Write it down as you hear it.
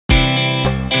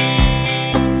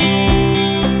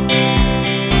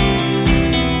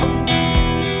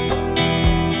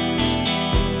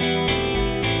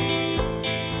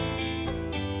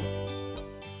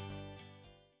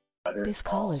This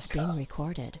call is being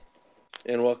recorded.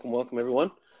 And welcome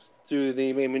everyone to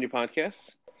the Main Menu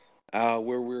Podcast,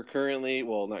 where we're currently,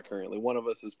 well, not currently, one of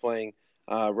us is playing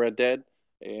Red Dead,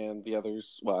 and the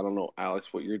others, well, I don't know,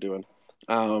 Alex, what you're doing.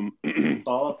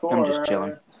 Fallout 4. I'm just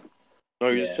chilling. Oh,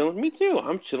 you're just chilling? Me too.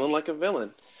 I'm chilling like a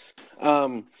villain.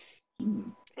 And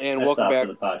I welcome back for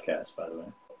the podcast, by the way.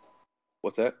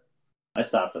 What's that? I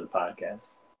stopped for the podcast.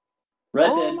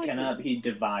 Red Dead my cannot be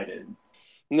divided.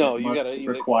 No, it you must gotta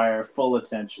require full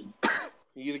attention.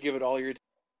 You either give it all your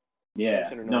Yeah.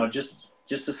 attention or No, not. just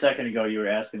a second ago you were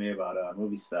asking me about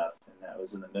movie stuff, and that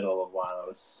was in the middle of while I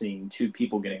was seeing two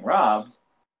people getting robbed.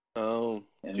 Oh.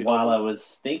 And while I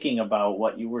was thinking about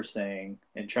what you were saying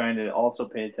and trying to also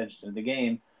pay attention to the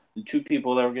game, the two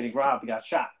people that were getting robbed got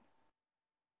shot.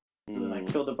 So then I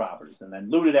killed the robbers and then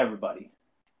looted everybody.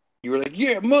 You were like,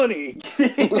 yeah, money!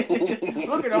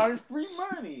 Look at all this free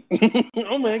money!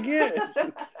 Oh my god!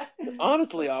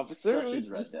 Honestly, officer, Such is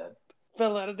Red Dead.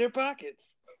 Fell out of their pockets.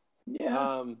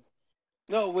 Yeah.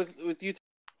 No, with you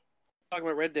talking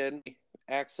about Red Dead,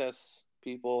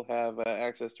 people have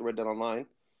access to Red Dead Online.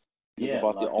 Yeah, they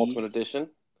bought the Ultimate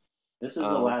Edition. This is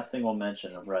the last thing we'll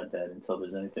mention of Red Dead until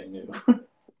there's anything new.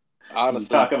 Honestly, we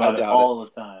talk about it all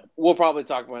the time. We'll probably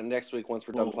talk about it next week once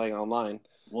we're done playing online.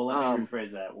 Well, let me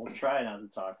rephrase that. We'll try not to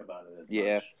talk about it as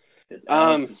much. Because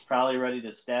Alex is probably ready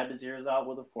to stab his ears out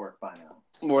with a fork by now.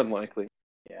 More than likely.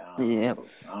 Yeah,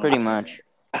 pretty much.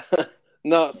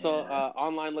 No, so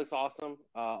online looks awesome.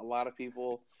 A lot of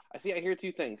people. I hear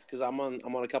two things because I'm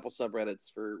on a couple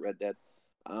subreddits for Red Dead.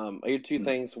 I hear two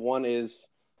things. One is,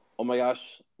 oh my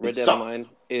gosh, Red Dead Online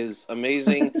is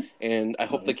amazing, and I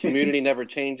hope the community never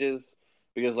changes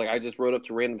because I just rode up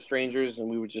to random strangers and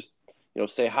we would just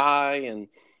say hi and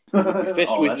fish.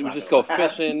 We would just go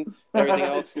fishing and everything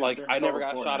else. I never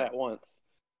got shot at once,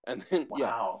 and then That's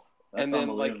and then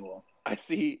unbelievable. I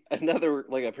see another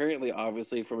apparently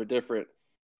obviously from a different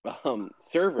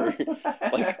server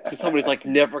somebody's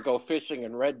never go fishing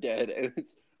in Red Dead, and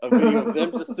it's a video of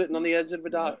them just sitting on the edge of a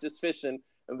dock just fishing,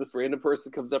 and this random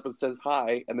person comes up and says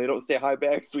hi, and they don't say hi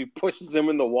back, so he pushes them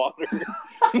in the water.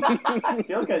 I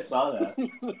feel like I saw that.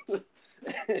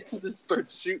 And just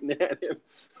starts shooting at him.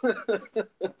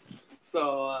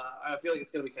 So I feel like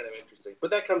it's going to be kind of interesting. But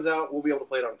that comes out, we'll be able to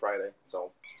play it on Friday.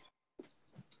 So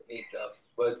neat stuff.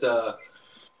 But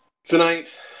tonight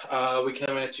we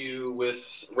come at you with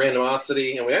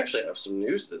randomosity, and we actually have some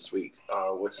news this week,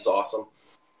 which is awesome.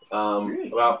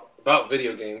 About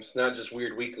video games, not just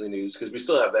weird weekly news, because we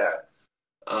still have that.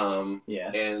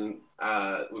 And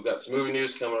we've got some movie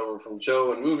news coming over from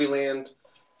Joe and Movie Land.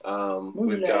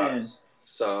 We've got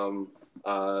some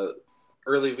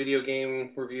early video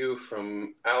game review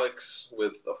from Alex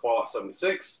with a Fallout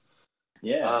 76.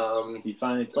 Yeah. You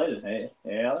finally played it,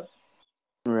 hey Alex?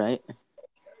 Right.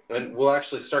 And we'll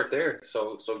actually start there.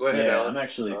 So go ahead, Alex. I'm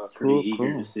actually pretty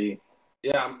eager to see.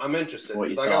 Yeah, I'm interested.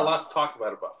 I got a lot to talk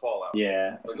about Fallout.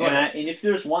 Yeah. And if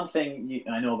there's one thing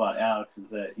I know about Alex is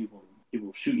that he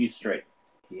will shoot you straight.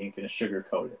 He ain't gonna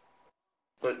sugarcoat it.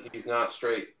 But he's not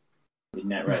straight. Isn't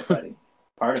that right, buddy?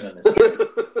 Part of him is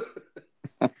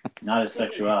straight. Not his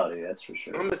sexuality, that's for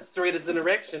sure. I'm as straight as an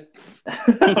erection.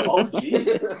 Oh,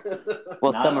 jeez.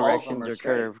 Well, some erections are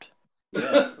curved.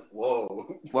 Yeah.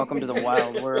 Whoa. Welcome to the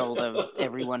wild world of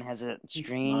everyone has a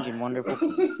strange and wonderful...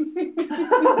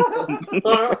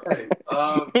 All right.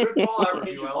 Good Fallout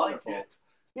review. I like it.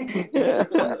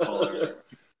 Wonderful.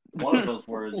 One of those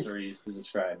words are used to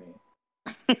describe me.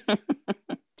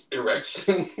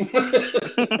 Erection.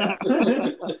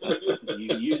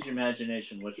 You use your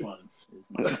imagination. Which one is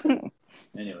mine?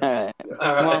 Anyway.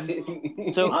 All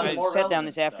right. So I sat down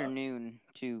this afternoon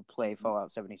to play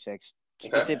Fallout 76,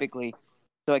 specifically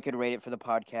so I could rate it for the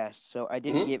podcast. So I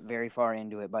didn't get very far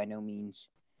into it by no means.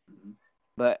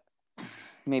 But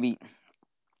maybe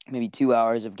 2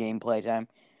 hours of gameplay time,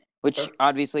 which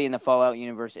obviously in the Fallout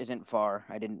universe isn't far.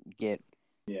 I didn't get...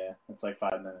 Yeah, it's like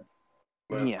 5 minutes.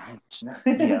 Yeah,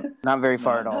 not very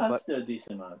far at all. But still a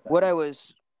decent amount of time.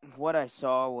 What I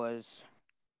saw was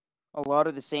a lot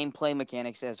of the same play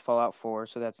mechanics as Fallout 4,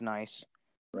 so that's nice.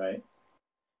 Right.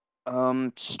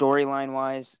 Storyline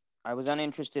wise, I was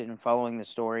uninterested in following the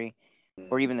story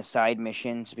or even the side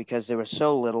missions because there was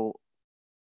so little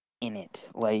in it.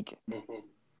 Like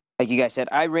you guys said,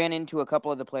 I ran into a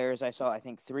couple of the players. I saw, I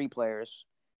think, 3 players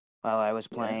while I was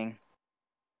playing.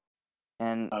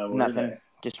 And nothing.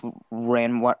 Just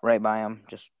ran right by them.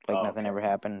 Just nothing ever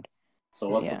happened. So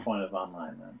what's the point of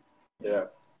online, then? Yeah.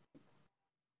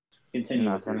 Continue.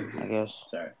 Nothing, I guess.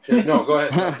 Sorry. No, go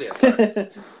ahead.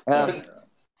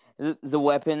 The The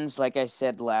weapons, like I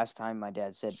said last time, my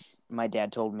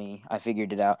dad told me, I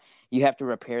figured it out. You have to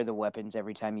repair the weapons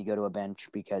every time you go to a bench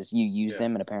because you use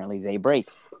them and apparently they break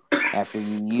after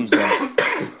you use them.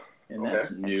 And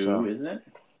that's new, isn't it?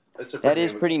 That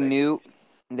is pretty new.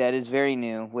 That is very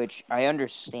new, which I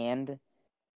understand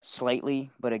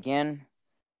slightly, but again,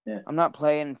 I'm not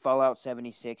playing Fallout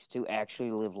 76 to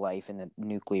actually live life in the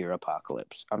nuclear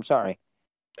apocalypse. I'm sorry.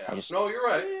 Yeah. No, you're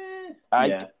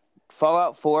right.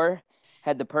 Fallout 4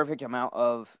 had the perfect amount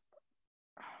of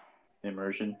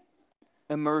immersion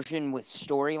with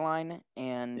storyline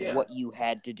and what you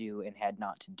had to do and had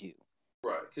not to do.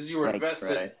 Right, because you were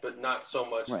invested, but not so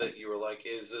much that you were like,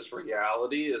 is this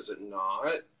reality? Is it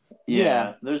not?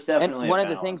 Yeah, there's definitely and one of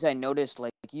the things I noticed,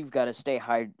 like, you've got to stay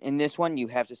hydrated. In this one, you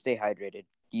have to stay hydrated.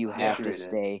 You have to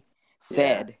stay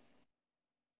fed.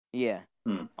 Yeah.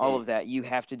 All of that. You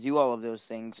have to do all of those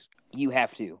things. You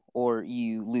have to, or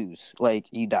you lose. Like,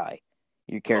 you die.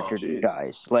 Your character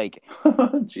dies. Like,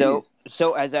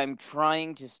 so as I'm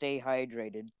trying to stay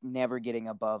hydrated, never getting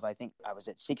above, I think I was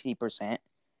at 60%,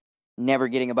 never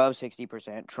getting above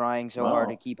 60%, trying so hard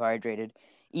to keep hydrated,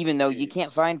 even though you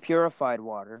can't find purified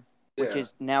water, which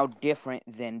is now different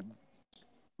than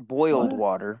boiled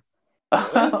water.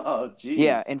 Oh, jeez.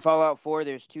 Yeah, in Fallout 4,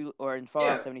 in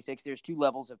Fallout 76, there's 2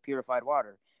 levels of purified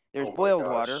water. There's boiled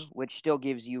water, which still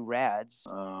gives you rads.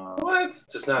 What?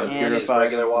 Just not as good as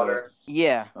regular water?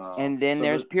 Yeah, and then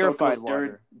there's purified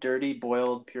water. Dirty,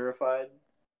 boiled, purified?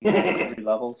 3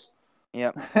 levels?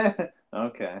 Yep.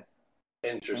 Okay.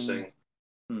 Interesting.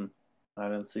 I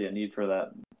don't see a need for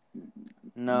that.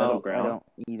 No, I don't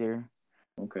either.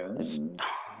 Okay.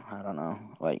 I don't know.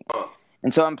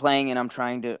 And so I'm playing and I'm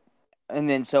trying to... And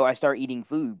then so I start eating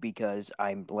food because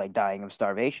I'm, like, dying of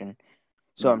starvation.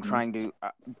 So I'm trying to,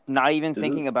 not even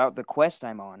thinking about the quest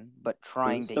I'm on, but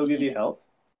trying to eat. Does it still give you health?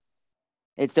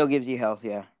 It still gives you health,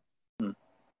 yeah.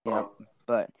 Yeah,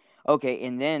 but, okay,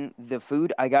 and then the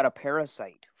food, I got a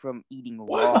parasite from eating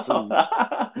raw food.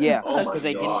 Yeah, because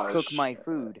I didn't cook my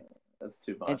food. That's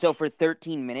too much. And so for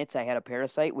 13 minutes, I had a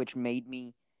parasite, which made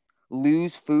me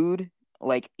lose food,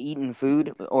 like eating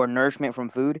food or nourishment from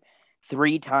food,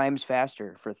 3 times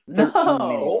faster for 13 minutes.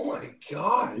 Oh my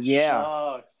gosh.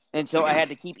 Yeah. And so I had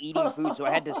to keep eating food, so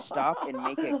I had to stop and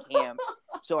make a camp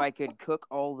so I could cook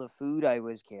all the food I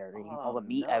was carrying, all the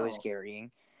meat I was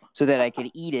carrying, so that I could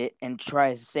eat it and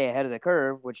try to stay ahead of the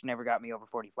curve, which never got me over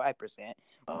 45%,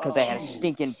 because I had a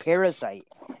stinking parasite.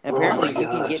 And apparently you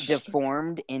can get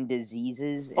deformed in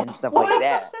diseases and stuff like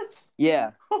that.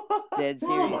 Yeah. Dead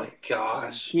serious. Oh my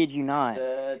gosh. Kid you not.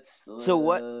 That's so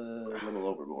what? A little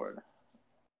overboard.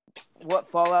 What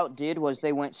Fallout did was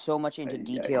they went so much into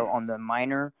detail on the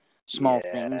minor, small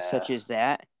things such as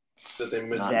that they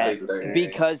missed the big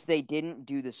things. because they didn't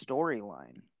do the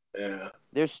storyline. Yeah,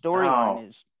 their storyline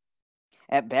is,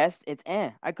 at best, it's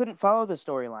I couldn't follow the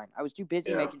storyline. I was too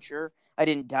busy making sure I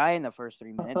didn't die in the first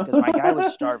 3 minutes because my guy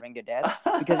was starving to death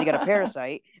because he got a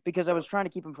parasite because I was trying to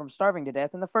keep him from starving to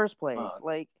death in the first place.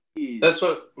 That's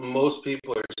what most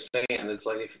people are saying. It's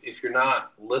like if you're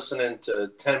not listening to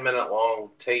 10-minute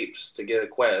long tapes to get a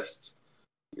quest,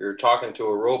 you're talking to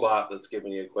a robot that's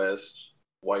giving you a quest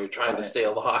while you're trying to stay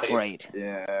alive. Right.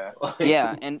 Yeah.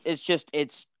 Yeah, and it's just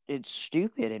it's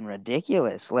stupid and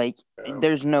ridiculous. Like,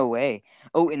 there's no way.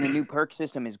 Oh, and the new perk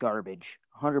system is garbage.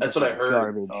 100% That's what I heard.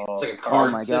 Garbage. It's like a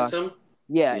card system.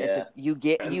 Yeah, it's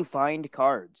you find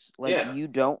cards. Like, you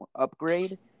don't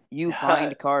upgrade. You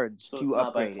find cards to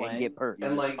upgrade and get perks.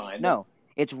 And no,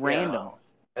 it's random.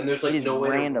 And there's like no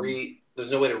way to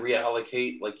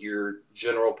reallocate like your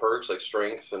general perks like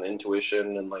strength and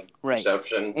intuition and like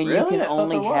perception. And you can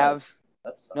only have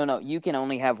you can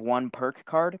only have 1 perk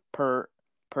card per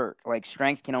perk. Like,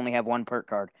 strength can only have 1 perk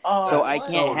card. So I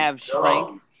can't have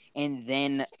strength and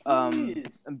then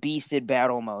beasted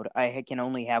battle mode. I can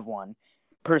only have 1.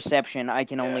 Perception, I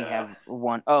can only have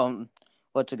 1. Oh,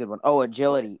 what's a good one? Oh,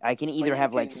 agility. I can either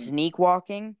have like sneak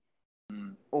walking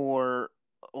or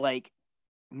like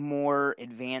more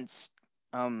advanced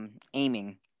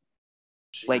aiming.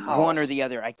 Like one or the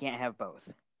other. I can't have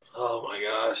both. Oh my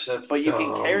gosh, that's But you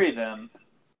can carry them.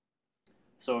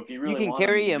 So if you really can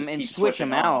carry them and switch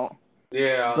them out.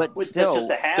 Yeah, but which still,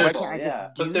 just a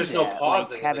hassle. But there's no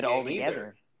pausing. Like, have it all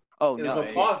together. Oh there's no,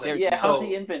 no pausing. Yeah, how's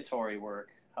the inventory work?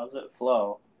 How's it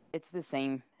flow? It's the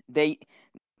same. They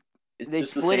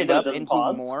split it up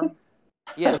into more.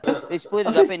 Yeah, they split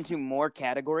it up into more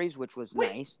categories, which was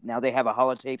nice. Now they have a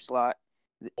holotape slot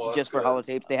just for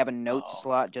holotapes. They have a notes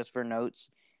slot just for notes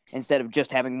instead of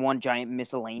just having one giant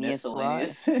miscellaneous slot.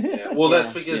 Yeah. Well,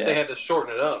 that's because they had to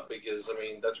shorten it up because, I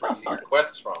mean, that's where you get your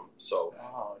quests from. So.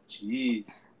 Oh, jeez.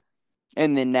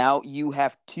 And then now you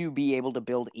have to be able to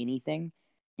build anything.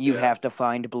 You have to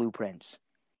find blueprints.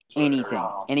 Anything,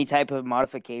 Wow. any type of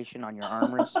modification on your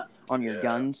armors, on your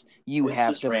guns, you It's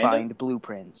have just to random? find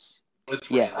blueprints. It's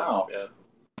Yeah. random. Wow. Yeah.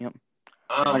 Yep.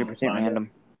 Um, 100%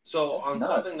 random. So That's on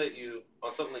nuts. something that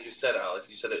you said, Alex,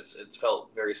 you said it's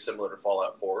felt very similar to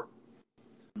Fallout 4.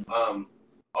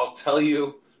 I'll tell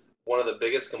you, one of the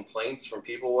biggest complaints from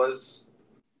people was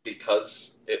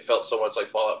because it felt so much like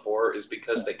Fallout 4 is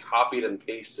because they copied and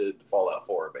pasted Fallout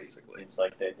 4 basically. Seems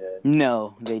like they did.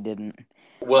 No, they didn't.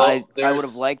 Well, I would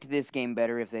have liked this game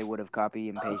better if they would have copied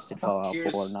and pasted Fallout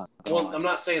 4. Not gonna Well, lie. I'm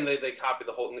not saying they copied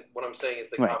the whole. What I'm saying is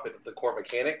they Right. copied the core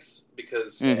mechanics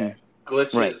because Mhm.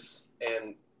 glitches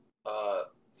and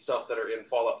stuff that are in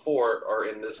Fallout 4 are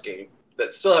in this game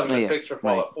that still haven't been fixed from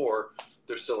Fallout 4.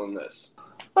 They're still in this.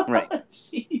 Right.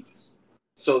 Jeez.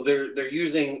 So they're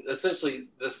using essentially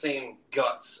the same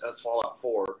guts as Fallout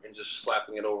 4 and just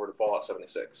slapping it over to Fallout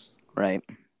 76. Right.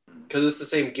 Because it's the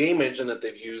same game engine that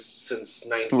they've used since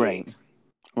 '98.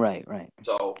 Right.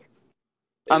 So,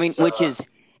 I mean, it's, which is,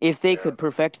 if they could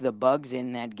perfect the bugs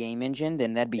in that game engine,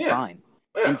 then that'd be fine.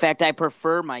 Yeah. In fact, I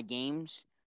prefer my games.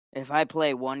 If I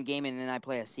play one game and then I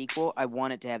play a sequel, I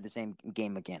want it to have the same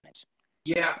game mechanics.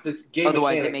 Yeah, this game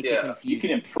Otherwise, mechanics, it makes it confusing. You can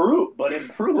improve, but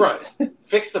improve. Right.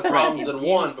 Fix the problems Right. in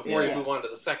one before you Yeah. move on to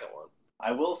the second one.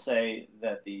 I will say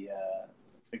that the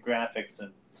graphics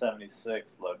in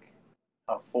 76 look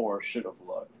how 4 should have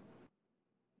looked.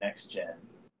 Next gen,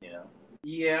 you know.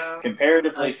 Yeah.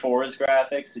 Comparatively, 4's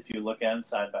graphics, if you look at them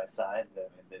side by side,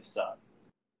 they suck.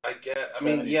 I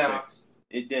mean, yeah.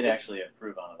 It did actually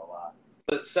improve on it a lot.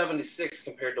 But 76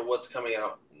 compared to what's coming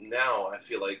out now, I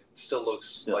feel like still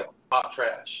looks like hot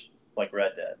trash. Like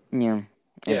Red Dead. Yeah.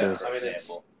 Yeah, for I mean,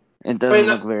 example. It doesn't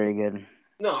look very good.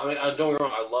 No, I mean, don't get me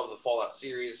wrong. I love the Fallout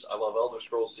series. I love Elder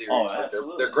Scrolls series. Oh, like,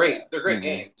 absolutely. they're great. They're great Mhm.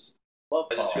 games. Love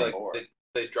I just feel like Fallout 4.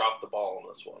 they dropped the ball on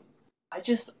this one.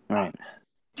 Right.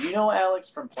 You know, Alex,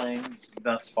 from playing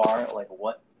thus far, like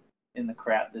what in the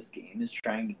crap this game is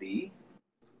trying to be?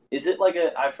 Is it like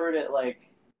I've heard it like,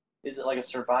 is it like a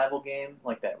survival game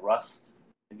like that Rust?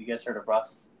 Have you guys heard of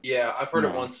Rust? Yeah, I've heard it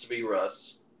No. wants to be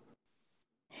Rust.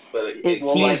 But It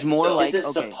feels seems more still- like- Is it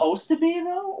okay. supposed to be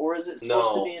though, or is it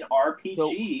supposed to be an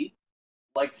RPG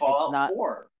like Fallout not-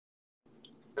 4?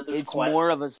 Where there's It's quests, more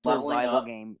of a leveling survival up?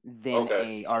 game than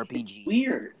a RPG. It's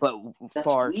weird. But That's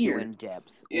far too weird. in depth.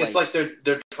 It's like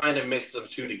they're trying to mix them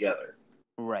two together.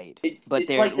 Right. It's But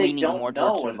they're like they leaning don't more know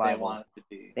towards what they survival. want it to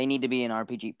be. They need to be an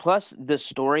RPG. Plus, the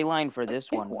storyline for this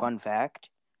pick one, one. fun fact,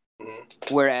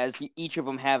 Mhm. whereas each of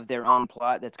them have their own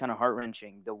plot that's kind of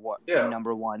heart-wrenching.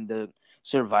 Number one, the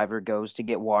survivor goes to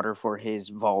get water for his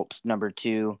vault. Number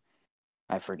two,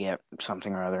 I forget,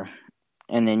 something or other.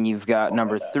 And then you've got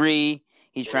number three,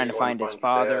 he's trying to find his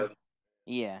father. Dad.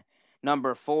 Yeah.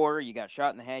 Number four, you got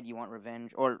shot in the head, you want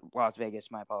revenge. Or Las Vegas,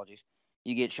 my apologies.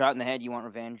 You get shot in the head, you want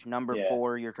revenge. Number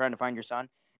four, you're trying to find your son.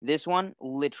 This one,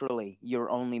 literally, your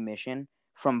only mission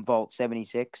from Vault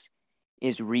 76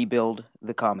 is rebuild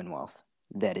the Commonwealth.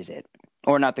 That is it.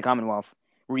 Or not the Commonwealth.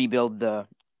 Rebuild the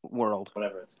world.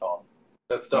 Whatever it's called.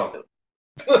 That's dumb.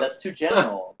 That's too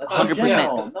general. That's too 100%.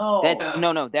 general.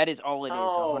 No. No, that is all it is.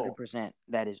 No. 100%.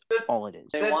 That is all it is.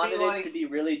 They That'd wanted be it like- to be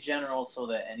really general so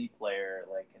that any player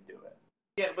can do it.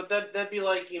 Yeah, but that'd be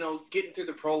like, getting through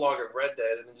the prologue of Red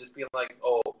Dead and then just being like,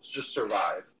 oh, it's just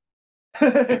survive.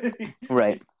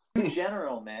 Right. Too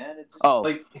general, man. It's just,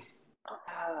 Like,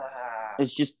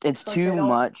 it's like too they don't-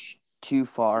 much, too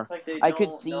far. it's like they I could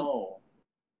don't see know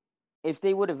if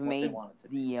they would have what they made want it to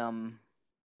be.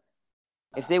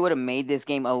 if they would have made this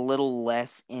game a little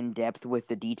less in depth with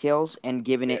the details and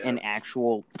given it an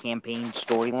actual campaign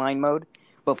storyline mode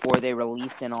before they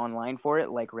released an online for it,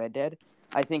 like Red Dead,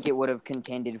 I think it would have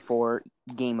contended for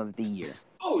Game of the Year.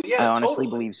 oh, yeah, I honestly totally.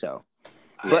 believe so.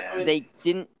 But I mean, they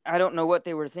didn't. I don't know what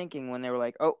they were thinking when they were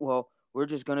like, "Oh, well, we're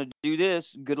just gonna do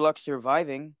this. Good luck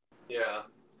surviving." Yeah.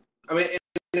 I mean,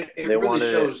 it They really wanted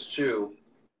shows, too.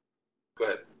 Go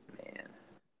ahead. Man,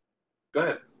 Go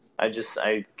ahead.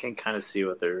 I can kind of see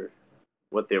what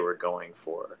they were going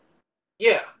for.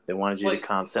 Yeah. They wanted you to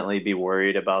constantly be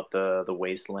worried about the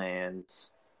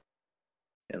wastelands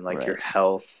and your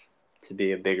health to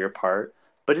be a bigger part.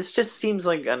 But it just seems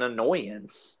like an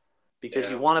annoyance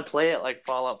because you want to play it like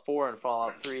Fallout 4 and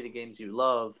Fallout 3, the games you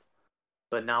love,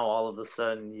 but now all of a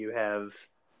sudden you have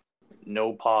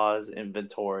no pause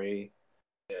inventory,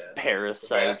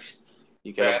 parasites,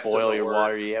 you gotta VATS boil doesn't your work.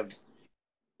 water, you have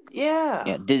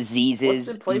Diseases, What's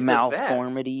in place of VATS?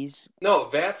 malformities. No,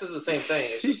 VATS is the same thing.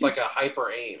 It's just like a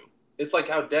hyper aim. It's like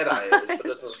how Deadeye is, but it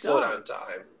doesn't slow down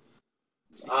time.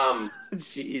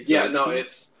 Jeez, Yeah, no,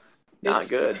 it's not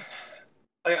good.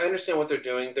 I understand what they're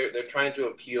doing. They're trying to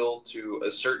appeal to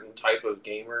a certain type of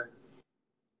gamer,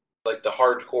 like the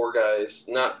hardcore guys.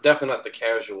 Definitely not the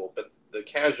casual, but the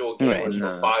casual Right. gamers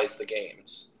who buys the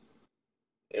games.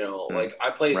 Like I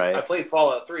Right. played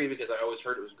Fallout 3 because I always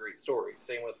heard it was a great story.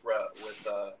 Same with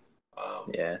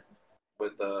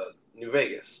New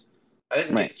Vegas. I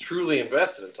didn't get truly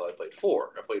invested until I played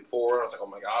 4. I played 4 and I was like, oh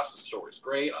my gosh, the story's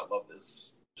great. I love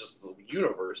this just the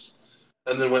universe.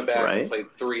 And then went back and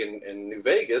played 3 in New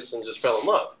Vegas and just fell in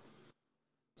love.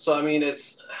 So I mean,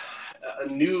 it's a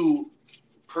new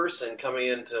person coming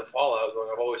into Fallout going,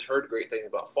 I've always heard great things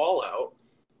about Fallout.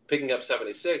 Picking up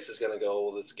 76 is going to go,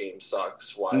 well, this game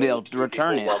sucks. Why They'll do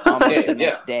return people it love this almost game? the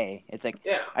next day. It's like,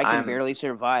 I can I'm- barely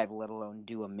survive, let alone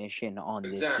do a mission on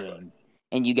this Exactly. game.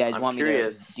 And you guys I'm want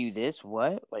curious. me to do this?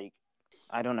 What? Like,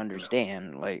 I don't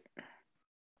understand. Like,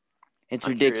 it's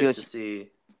I'm ridiculous. curious to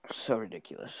see. So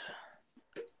ridiculous.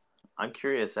 I'm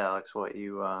curious, Alex, what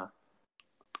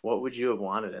would you have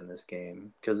wanted in this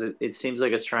game? Because it seems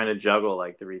like it's trying to juggle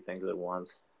like 3 things at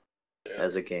once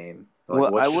as a game.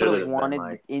 Like, What I would should it have been wanted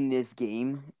like? in this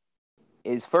game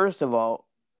is, first of all,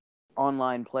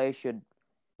 online play should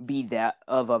be that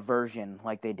of a version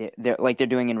like they're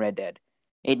doing in Red Dead.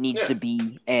 It needs to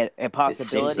be a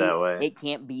possibility. It seems that way. It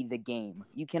can't be the game.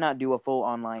 You cannot do a full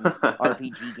online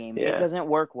RPG game. Yeah. It doesn't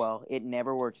work well. It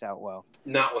never works out well.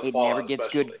 Not with It Fallout, never gets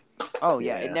especially. good. Oh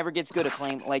yeah, Yeah. it never gets good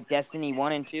acclaim. Like Destiny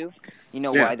 1 and 2. You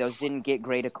know Yeah. why those didn't get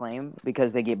great acclaim?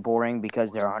 Because they get boring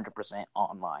because they're 100%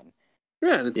 online.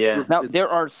 Yeah. Now there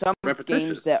are some repetitious.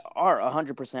 games that are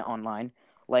 100% online.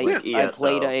 Like Yeah. I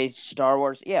played a Star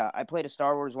Wars. Yeah, I played a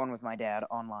Star Wars one with my dad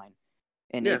online,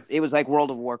 and it was like World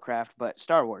of Warcraft, but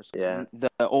Star Wars. Yeah. The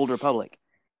Old Republic.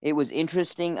 It was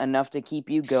interesting enough to keep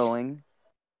you going,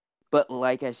 but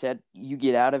like I said, you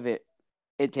get out of it.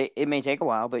 It may take a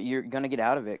while, but you're gonna get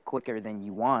out of it quicker than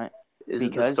you want. Isn't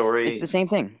because the story it's the same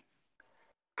thing?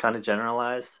 kind of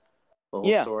generalized? The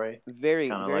whole story? Very,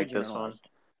 Kinda very like this one? generalized.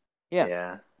 Yeah.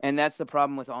 Yeah. And that's the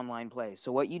problem with online play.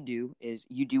 So what you do is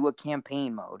you do a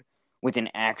campaign mode with an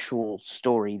actual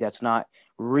story that's not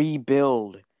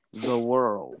rebuild the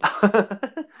world.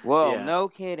 Whoa, Yeah. no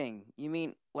kidding. You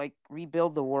mean like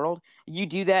rebuild the world? You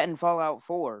do that in Fallout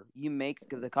 4. You make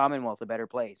the Commonwealth a better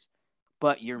place.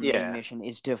 But your main mission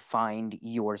is to find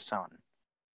your son.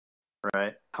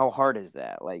 Right. How hard is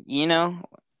that? Like, you know?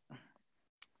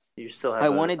 You still have I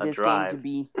wanted a this drive. game to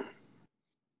be...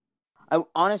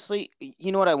 honestly,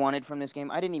 you know what I wanted from this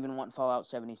game? I didn't even want Fallout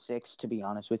 76, to be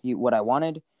honest with you. What I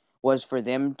wanted was for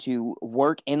them to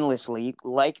work endlessly,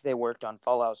 like they worked on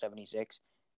Fallout 76,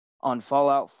 on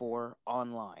Fallout 4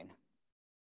 online.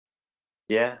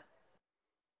 Yeah.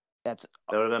 That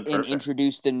would have been perfect. And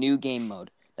introduce the new game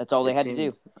mode. That's all they had to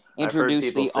do.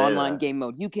 Introduce the online game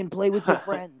mode. You can play with your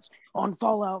friends on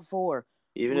Fallout 4.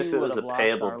 Even if it was a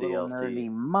payable DLC. Nerdy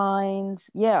minds.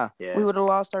 Yeah. We would have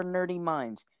lost our nerdy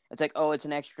minds. It's like, oh, it's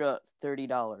an extra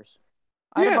 $30.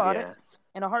 I'd have bought it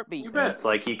in a heartbeat. You bet. It's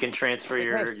like you can transfer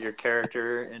your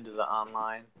character into the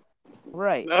online.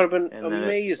 Right. That would have been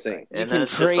amazing. You can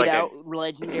trade out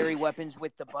legendary weapons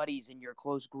with the buddies in your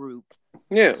close group.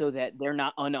 Yeah. So that they're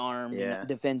not unarmed and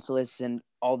defenseless and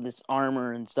all this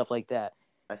armor and stuff like that.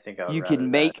 I think I would You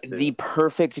can make the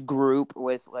perfect group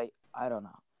with, like, I don't know.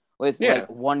 With, like,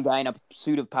 one guy in a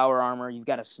suit of power armor. You've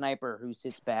got a sniper who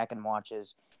sits back and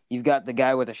watches. You've got the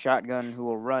guy with a shotgun who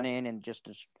will run in and just,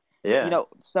 you know,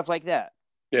 stuff like that.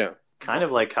 Yeah. Kind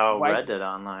of like how Red Dead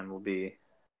Online will be.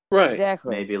 Right.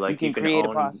 Exactly. Maybe like you can create a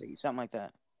posse, something like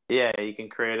that. Yeah, you can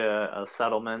create a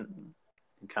settlement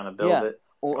and kind of build it.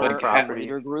 Or a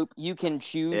raider group. You can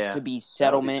choose to be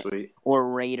settlement or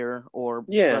raider or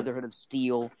Brotherhood of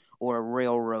Steel or a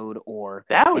railroad or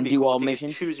that would be do cool all if you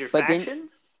missions. Choose your faction.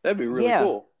 That'd be really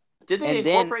cool. Did they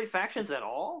incorporate factions at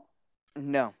all?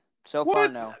 No. So far,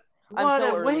 no. What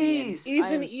a waste!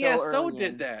 Even ESO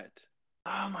did that.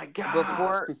 Oh my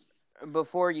god!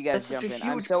 Before you guys jump in,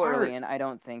 I'm so early in. I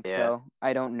don't think so.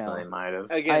 I don't know. They might have.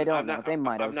 Again, I don't know. They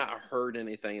might have. I've not heard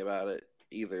anything about it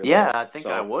either. Yeah, I think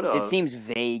I would have. It seems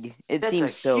vague. It That's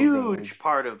seems so huge vague.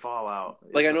 part of Fallout.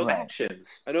 Like I know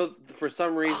factions. I know for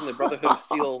some reason the Brotherhood of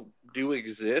Steel do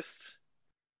exist.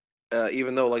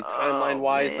 Even though, like,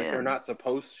 timeline-wise, like, they're not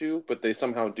supposed to, but they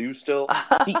somehow do still.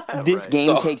 See, this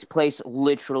game takes place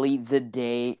literally the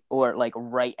day, or, like,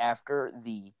 right after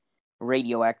the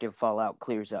radioactive fallout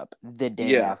clears up. The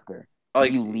day after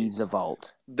you leave the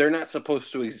vault. They're not supposed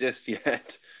to exist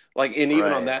yet. Like, and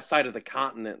even on that side of the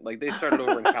continent. Like, they started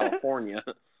over in California.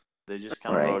 They just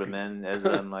kind of wrote them in as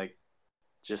in, like,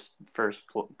 just for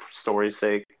story's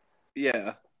sake.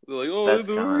 Yeah. They're like, oh,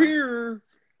 they're here.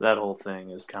 That whole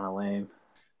thing is kind of lame.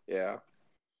 Yeah.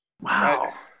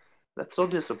 Wow. That's so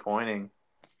disappointing.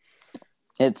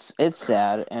 It's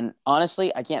sad, and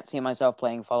honestly, I can't see myself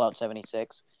playing Fallout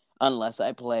 76 unless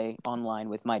I play online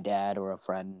with my dad or a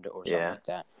friend or something like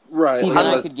that. Right. See, like, then I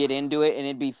unless- could get into it, and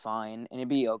it'd be fine, and it'd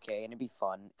be okay, and it'd be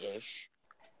fun-ish.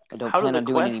 I don't How do plan the on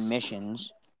doing any quests-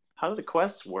 missions. How do the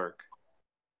quests work?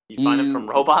 You find them from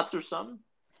robots or something?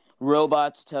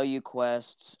 Robots tell you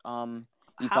quests. You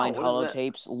How? find What is that?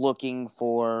 holotapes looking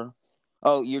for...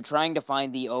 Oh, you're trying to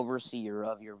find the overseer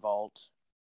of your vault.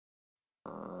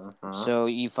 So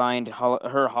you find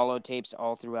her holotapes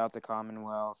all throughout the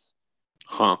Commonwealth.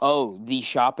 Huh. Oh, the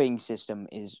shopping system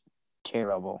is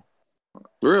terrible.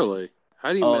 Really?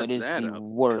 How do you mess it is that the up? Because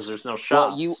worst. there's no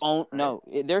shops. Well, you own right? no.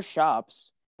 There's shops.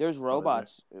 There's there?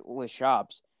 robots with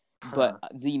shops, but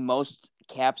the most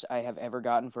caps I have ever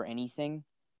gotten for anything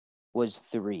was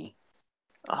 3.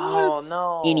 Oh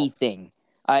no! Anything.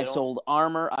 I've don't- sold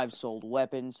armor. I've sold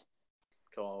weapons.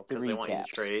 Cool. Because they 3 want you caps.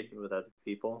 to trade with other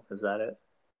people. Is that it?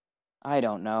 I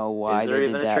don't know why there they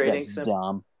even did a that. trading That's sim?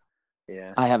 dumb.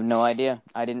 Yeah. I have no idea.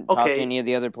 I didn't talk to Okay. any of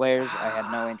the other players. I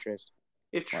had no interest.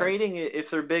 If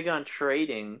they're big on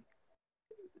trading,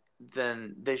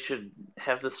 then they should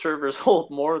have the servers hold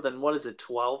more than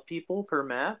 12 people per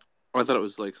map. I thought it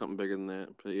was like something bigger than that,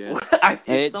 but yeah.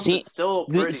 It's something still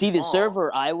pretty the small.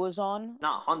 server I was on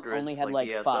Not hundreds. only had like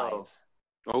like ESO.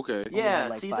 5. Okay. Yeah,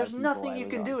 like see, 5 there's people nothing I you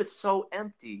was can on. do. It's so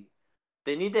empty.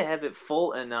 They need to have it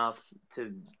full enough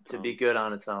to be good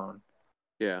on its own.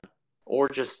 Yeah. Or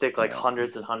just stick like Yeah.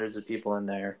 hundreds and hundreds of people in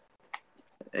there,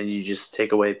 and you just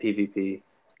take away PvP.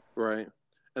 Right.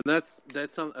 And that's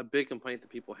a big complaint that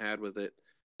people had with it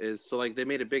is so like they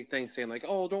made a big thing saying like,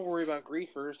 oh, don't worry about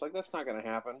griefers, like that's not going to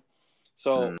happen.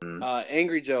 So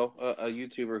Angry Joe, a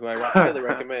YouTuber who I highly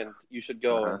recommend you should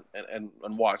go and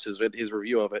watch his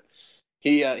review of it.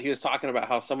 He was talking about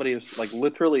how somebody was like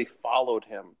literally followed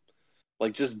him,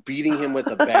 like just beating him with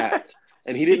a bat,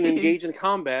 and he didn't engage in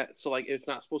combat. So like it's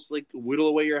not supposed to like whittle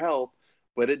away your health,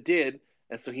 but it did,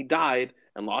 and so he died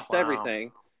and lost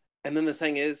everything. And then the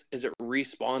thing is it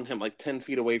respawned him like 10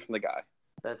 feet away from the guy.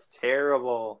 That's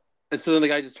terrible. And so then the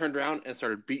guy just turned around and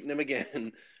started beating him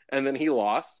again, and then he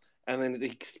lost. And then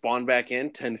he spawned back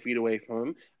in 10 feet away from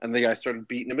him, and the guy started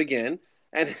beating him again.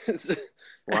 And it's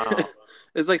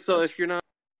it's like, so if you're not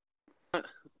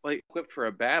like equipped for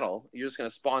a battle, you're just gonna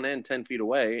spawn in 10 feet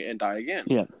away and die again.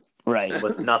 Yeah, right.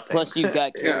 With nothing. Plus, you've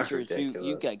got Yeah.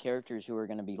 characters who are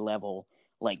going to be level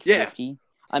like Yeah. 50.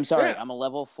 I'm sorry, Yeah. I'm a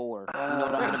level 4. You know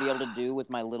what I'm going to be able to do with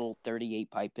my little 38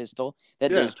 pipe pistol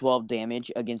that Yeah. does 12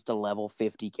 damage against a level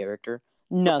 50 character?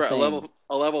 Nothing.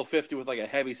 A level 50 with like a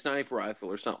heavy sniper rifle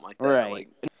or something like that. Right. Like,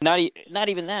 Not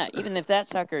even that. Even if that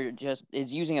sucker just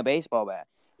is using a baseball bat,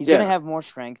 he's going to have more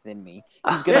strength than me.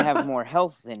 He's going to have more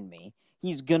health than me.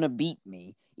 He's going to beat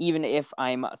me, even if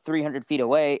I'm 300 feet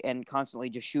away and constantly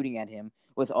just shooting at him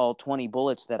with all 20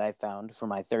 bullets that I found for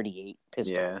my 38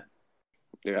 pistol. Yeah.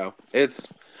 yeah, it's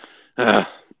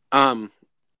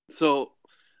so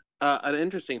an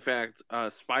interesting fact,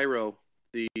 Spyro,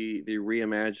 the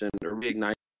reimagined or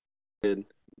reignited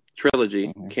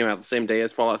trilogy came out the same day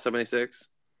as Fallout 76.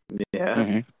 Yeah.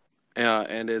 Mm-hmm.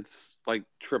 And it's like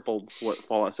tripled what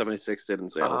Fallout 76 did in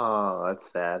sales. Oh,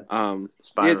 that's sad.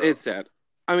 Spyro. It's sad.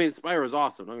 I mean, Spyro's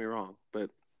awesome. Don't get me wrong, but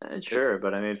sure,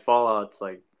 but I mean, Fallout's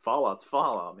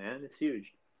Fallout, man. It's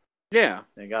huge. Yeah,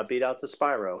 They got beat out to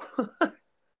Spyro.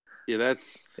 yeah,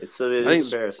 that's it's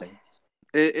embarrassing.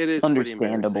 It is pretty embarrassing.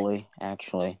 Understandably,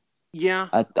 actually. Yeah,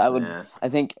 I would. Yeah. I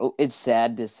think it's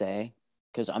sad to say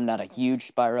because I'm not a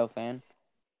huge Spyro fan,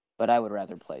 but I would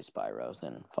rather play Spyro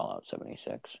than Fallout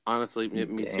 76. Honestly, me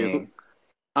too.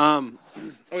 Dang.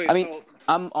 Okay, I mean,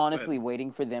 I'm honestly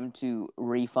waiting for them to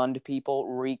refund people,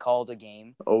 recall the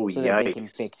game, Oh, so that they can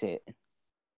fix it.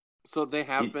 So they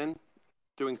have been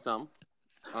doing some,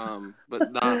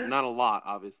 but not a lot,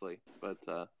 obviously. But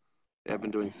they have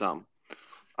been doing some.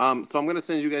 So I'm gonna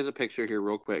send you guys a picture here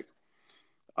real quick.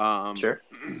 Sure.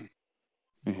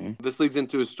 This leads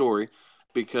into a story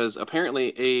because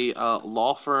apparently a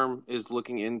law firm is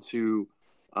looking into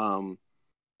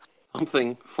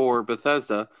something for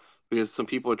Bethesda because some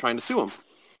people are trying to sue them.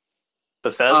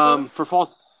 Bethesda? For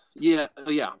false,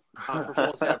 for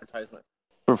false advertisement.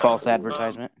 For false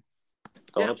advertisement.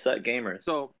 Don't upset gamers.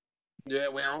 So, yeah,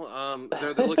 well,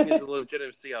 they're looking into the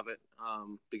legitimacy of it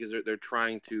because they're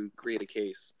trying to create a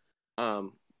case.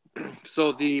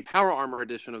 So the Power Armor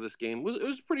edition of this game was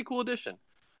a pretty cool edition.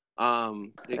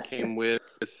 It came with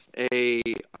a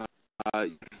you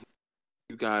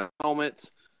got a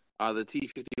helmet, the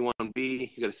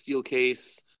T-51B, you got a steel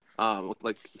case,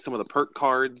 like some of the perk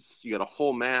cards, you got a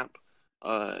whole map.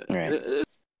 Right. It's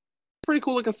pretty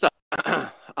cool looking stuff.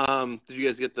 Did you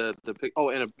guys get the pic? Oh,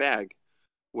 and a bag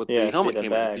with Yeah, the helmet the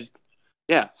came bag. in.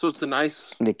 Yeah, so it's a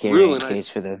nice, The carrying really case nice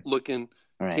for the looking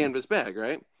canvas bag,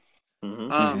 right?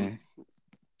 Mm-hmm.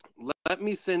 Let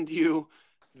me send you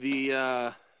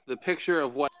the picture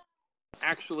of what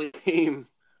actually came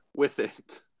with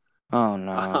it. Oh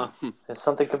no! It's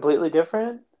something completely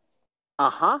different.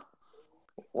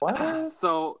 What?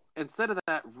 So instead of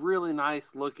that really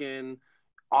nice looking,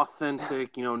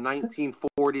 authentic,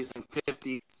 1940s and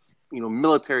 50s,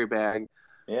 military bag,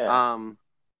 Yeah.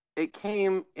 it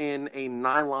came in a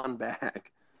nylon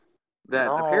bag that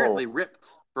No. apparently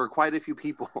ripped for quite a few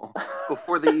people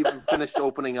before they even finished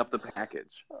opening up the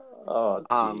package. Oh,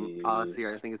 jeez. Let's see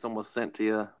here. I think it's almost sent to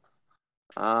you.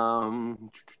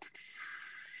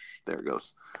 There it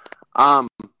goes.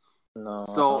 No,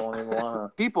 So I don't even wanna.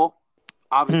 people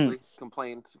obviously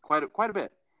complained quite a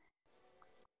bit.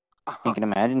 I can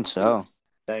imagine so.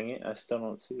 Dang it! I still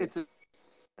don't see it.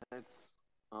 It's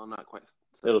not quite.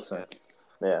 It'll say.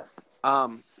 Yeah.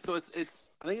 So it's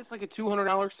I think it's like a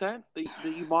 $200 set that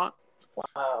you bought.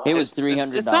 Wow. It was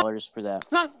 $300 for that.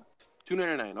 It's not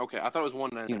 $299. Okay, I thought it was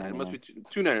 $199. It must be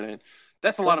 $299.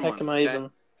 That's a lot of money.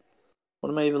 What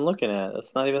am I even looking at?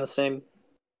 That's not even the same.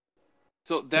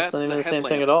 So that's not even the same headlamp.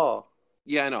 thing at all.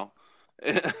 Yeah, I know.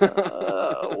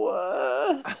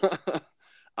 What?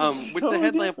 Which the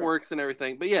headlamp works and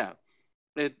everything, but yeah,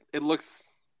 it looks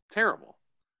terrible.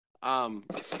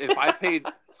 If I paid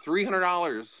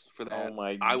 $300 for that,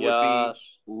 I would be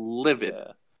livid.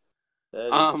 Yeah.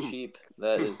 That is cheap.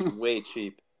 That is way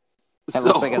cheap.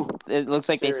 It looks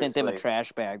like they sent them a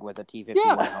trash bag with a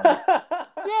T-51 helmet.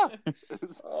 Yeah.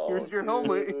 Here's your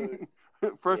helmet.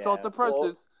 Fresh off the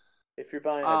presses. Well, if you're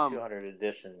buying a $200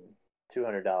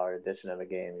 edition of a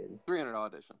game, $300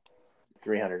 edition.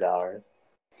 $300.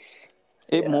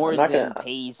 It more than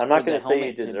pays. I'm not going to say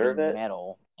you deserve it.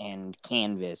 Metal and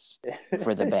canvas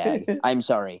for the bag. I'm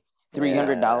sorry,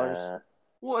 $300.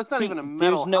 Well, it's not even a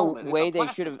metal helmet. There's no way they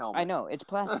should have. Helmet. I know it's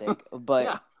plastic, but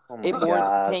yeah.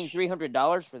 paying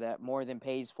 $300 for that more than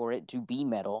pays for it to be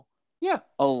metal. Yeah,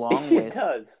 along with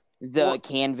the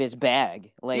canvas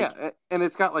bag. And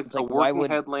it's got like a working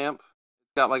headlamp.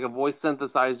 It's got like a voice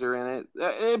synthesizer in it.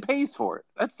 It pays for it.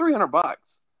 That's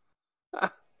 $300.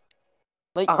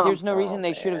 There's no reason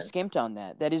they should have skimped on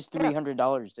that. That is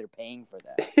 $300 they're paying for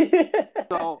that.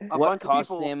 So what cost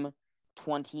them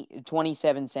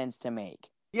 27 cents to make?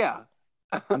 Yeah.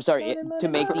 I'm sorry, to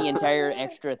make the entire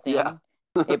extra thing,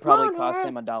 it probably cost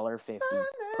them $1.50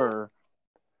 per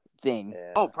thing.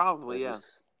 Yeah, oh, probably, yeah.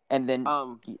 And then,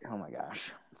 oh my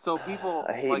gosh. So people...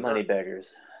 I hate money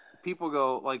beggars. People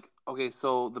go, okay,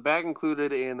 so the bag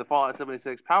included in the Fallout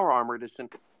 76 Power Armor Edition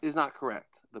is not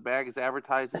correct. The bag is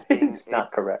advertised as being... It's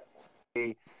not correct.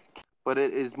 But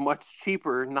it is much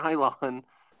cheaper nylon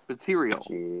material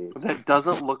that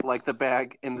doesn't look like the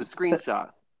bag in the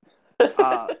screenshot.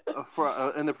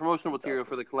 In the promotional material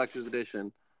for the collector's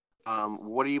edition.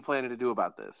 What are you planning to do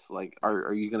about this?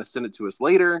 Are you going to send it to us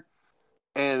later?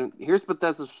 And here's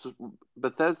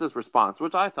Bethesda's response,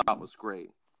 which I thought was great.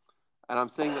 And I'm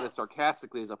saying that as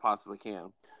sarcastically as I possibly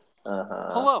can.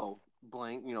 Hello,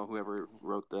 blank, whoever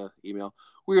wrote the email.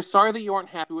 We are sorry that you aren't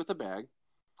happy with the bag.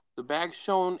 The bag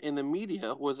shown in the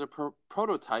media was a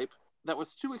prototype that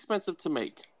was too expensive to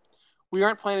make. We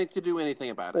aren't planning to do anything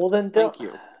about it. Well, then thank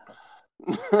you.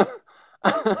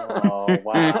 Oh,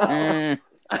 wow.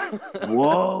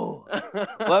 Whoa.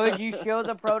 Why would you show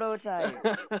the prototype?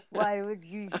 Why would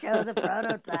you show the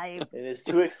prototype? It is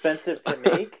too expensive to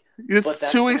make.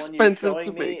 It's too expensive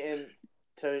to make.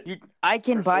 I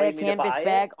can buy a canvas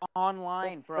bag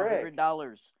online for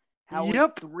 $100. How is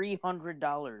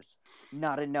 $300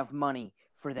 not enough money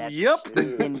for that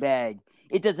stinking bag?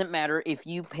 It doesn't matter if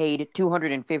you paid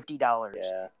 $250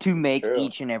 to make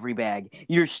each and every bag.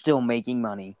 You're still making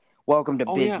money. Welcome to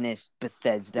business,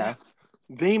 Bethesda.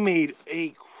 They made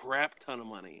a crap ton of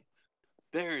money.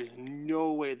 There is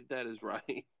no way that is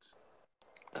right.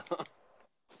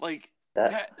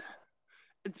 That.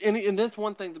 And this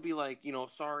one thing to be like,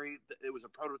 sorry, it was a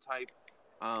prototype.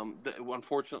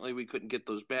 Unfortunately, we couldn't get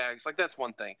those bags. That's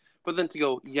one thing. But then to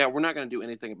go, we're not going to do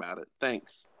anything about it.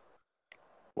 Thanks.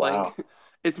 Wow.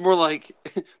 It's more like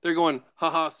they're going,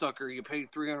 haha, sucker, you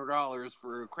paid $300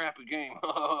 for a crappy game.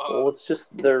 Well, it's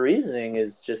just their reasoning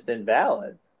is just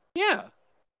invalid. Yeah.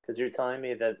 Because you're telling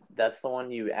me that that's the one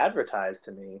you advertised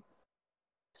to me.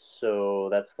 So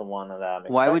that's the one that I'm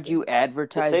expecting. Why would you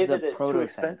advertise to say the that it's prototype? too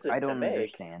expensive I don't to make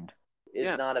understand.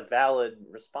 Is not a valid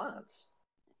response.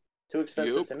 Too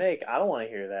expensive to make. I don't want to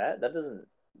hear that.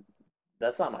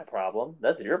 That's not my problem.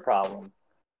 That's your problem.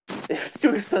 If it's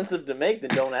too expensive to make,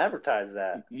 then don't advertise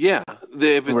that. Yeah, if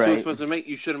it's too Right. expensive to make,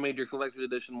 you should have made your collector's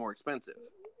edition more expensive.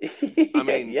 I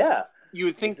mean, yeah. You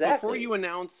would think before Exactly. you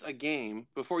announce a game,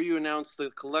 before you announce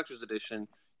the collector's edition,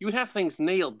 you would have things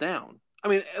nailed down. I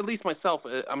mean, at least myself,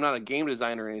 I'm not a game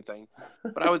designer or anything,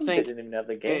 but I would think they didn't even have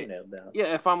the game nailed down.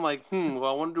 Yeah, if I'm like, well,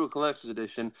 I want to do a collector's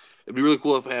edition, it'd be really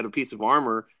cool if I had a piece of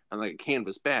armor and like a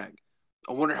canvas bag.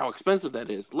 I wonder how expensive that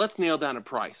is. Let's nail down a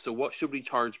price. So what should we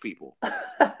charge people?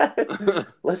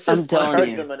 Let's I'm just telling charge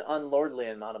you. them an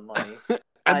unlordly amount of money.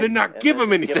 And then not give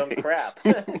them anything. Give them crap.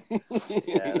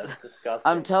 Yeah, that's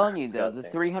disgusting. I'm telling you, though, the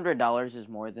Disgusting. $300 is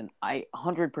more than I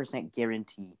 100%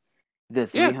 guarantee. The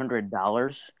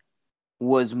 $300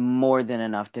 was more than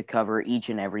enough to cover each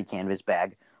and every canvas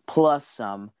bag, plus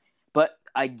some. But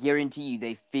I guarantee you,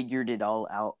 they figured it all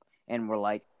out and were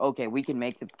like, okay, we can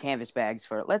make the canvas bags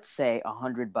for, let's say,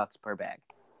 $100 per bag.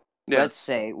 Yeah. Let's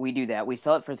say we do that. We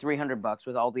sell it for $300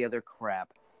 with all the other crap.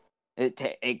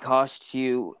 It costs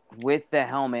you with the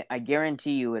helmet. I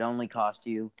guarantee you, it only cost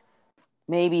you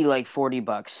maybe like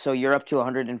 $40. So you're up to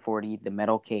 $140, the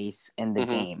metal case and the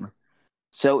game.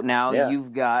 So now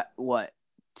you've got what,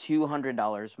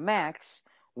 $200 max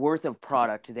worth of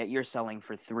product that you're selling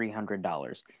for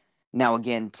 $300. Now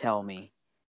again, tell me,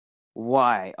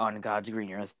 why on God's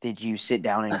green earth did you sit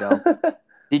down and go?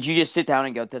 Did you just sit down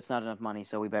and go, that's not enough money,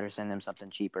 so we better send them something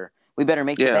cheaper? We better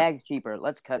make the bags cheaper.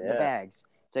 Let's cut the bags.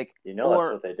 It's like, that's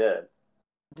what they did.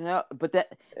 No, but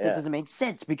that doesn't make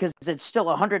sense because it's still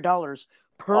 $100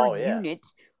 per unit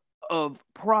of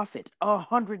profit.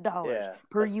 $100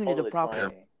 per unit of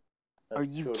profit. Are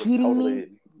you kidding me?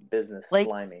 Business like,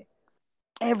 slimy.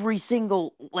 Every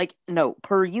single, no,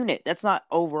 per unit. That's not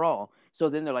overall. So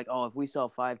then they're like, oh, if we sell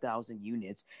 5,000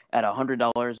 units at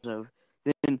 $100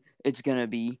 then it's going to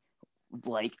be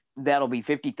that'll be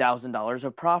 $50,000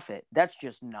 of profit. That's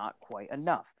just not quite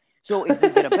enough. So if we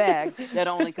get a bag that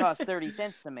only costs 30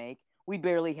 cents to make, we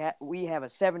have a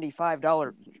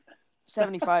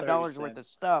 $75 worth of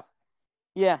stuff.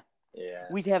 Yeah. Yeah.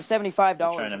 We'd have $75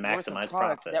 trying to worth maximize of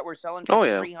product profit that we're selling for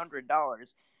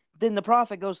 $300. Then the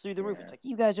profit goes through the roof. It's like,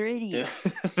 you guys are idiots.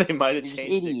 They might have You're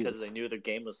changed it because they knew their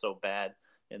game was so bad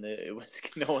and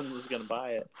no one was going to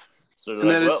buy it. So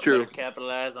they're that is true. Better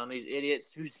capitalize on these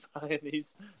idiots who's buying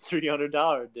these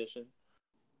 $300 edition.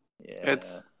 Yeah.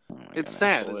 It's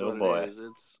sad, is what it is.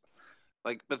 It's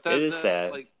like Bethesda. It is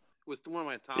sad. Was one of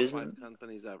my top 5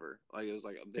 companies ever. It was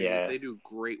they do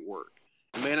great work.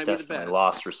 It may not be the best.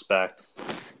 Lost respect.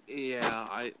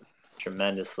 Yeah,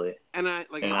 tremendously. And I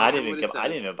didn't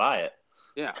even buy it.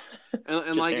 Yeah,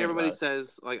 and like everybody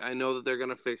says, I know that they're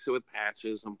gonna fix it with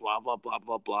patches and blah blah blah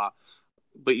blah blah.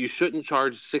 But you shouldn't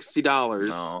charge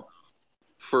 $60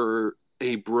 for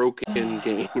a broken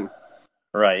game.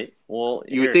 Right. Well,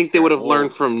 you would think they would have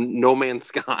learned from No Man's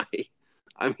Sky.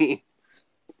 I mean,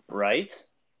 right?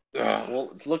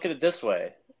 Well, look at it this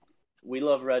way: we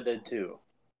love Red Dead 2.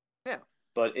 Yeah.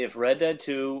 But if Red Dead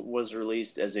 2 was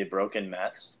released as a broken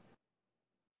mess,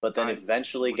 but then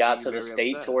eventually got to the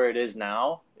state to where it is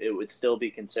now, it would still be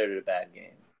considered a bad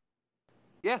game.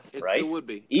 Yeah, it right? still would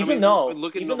be. Even though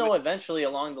eventually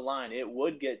along the line it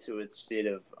would get to its state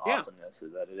of awesomeness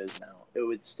that it is now, it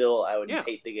would still, I would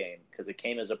hate the game because it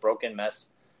came as a broken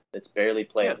mess that's barely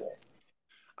playable.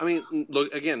 I mean,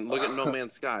 look at No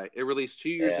Man's Sky. It released 2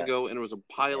 years ago and it was a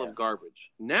pile of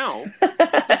garbage. Now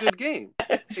it's a good game.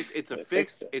 It's a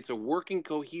fixed, it's a working,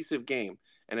 cohesive game,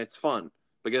 and it's fun.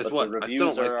 But guess what? I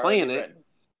still don't like playing it.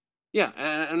 Yeah,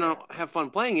 and I don't have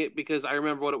fun playing it because I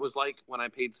remember what it was like when I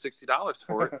paid $60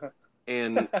 for it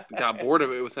and got bored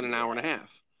of it within an hour and a half.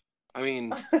 I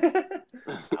mean, hour and a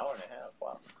half.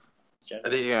 Wow.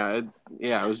 Generous.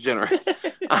 It was generous.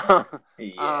 But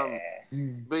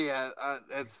yeah,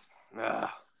 that's.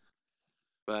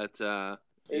 But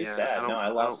it's sad. I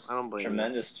lost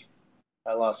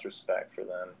I lost respect for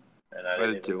them, and I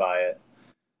didn't even buy it.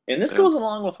 And this goes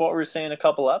along with what we were saying a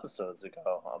couple episodes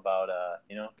ago about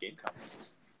game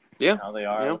companies. Yeah, how they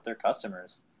are with their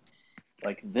customers.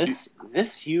 Like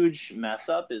this huge mess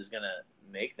up is gonna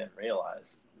make them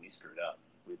realize we screwed up.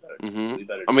 We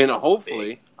better. I mean,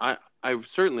 hopefully, big. I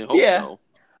certainly hope so.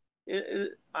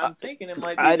 I'm thinking it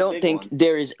might be. I don't think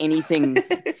there is anything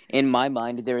in my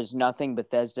mind. There is nothing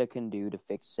Bethesda can do to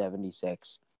fix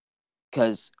 76.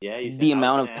 Because the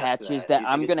amount of patches that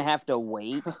I'm going to have to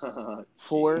wait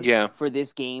for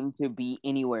this game to be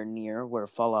anywhere near where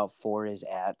Fallout 4 is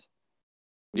at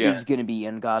is going to be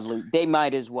ungodly. They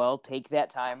might as well take that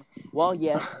time. Well,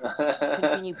 yes,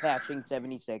 continue patching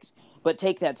 76, but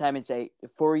take that time and say,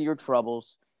 for your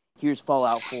troubles, here's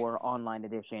Fallout 4 Online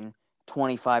Edition,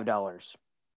 $25.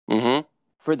 Mm-hmm.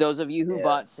 For those of you who Yeah.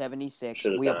 bought 76,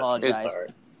 Should have we done it from the apologize.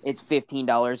 start. It's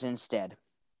 $15 instead.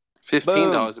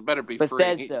 $15. It better be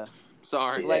Bethesda. free.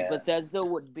 Sorry. Like Bethesda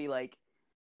would be like,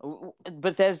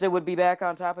 Bethesda would be back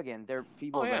on top again. Their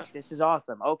people like, this is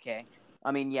awesome. Okay.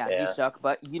 I mean, you suck,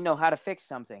 but you know how to fix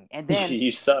something. And then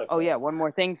you suck. Oh yeah, one more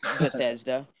thing,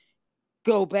 Bethesda.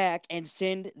 Go back and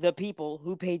send the people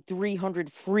who paid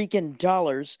 $300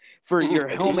 freaking for your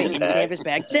A helmet decent and bag. canvas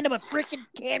bag. Send them a freaking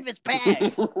canvas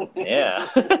bag. Yeah.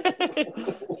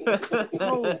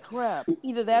 Holy crap!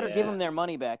 Either that or give them their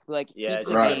money back. Like keep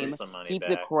the game, some money keep back.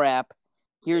 the crap.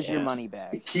 Here's your money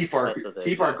back. Keep our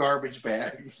garbage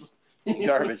bags.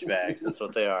 Garbage bags. That's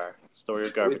what they are. Store your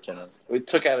garbage in them. We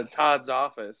took out of Todd's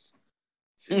office.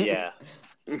 Yeah.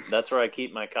 That's where I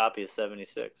keep my copy of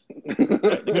 76.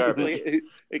 The garbage.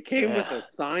 It came with a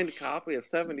signed copy of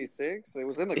 76. It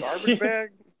was in the garbage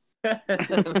bag.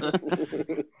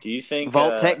 Do you think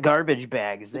Vault-Tec garbage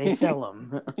bags? They sell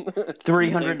them.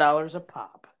 $300 a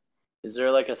pop. Is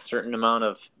there like a certain amount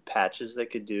of patches they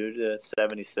could do to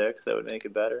 76 that would make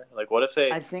it better? Like, what if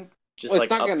they I think just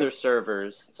up their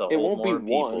servers to hold more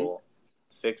people,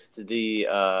 fixed the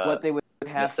what they would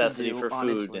have necessity to do, for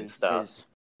food and stuff? Is,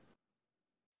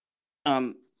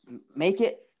 make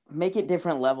it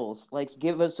different levels. Like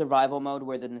give a survival mode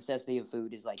where the necessity of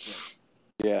food is like this.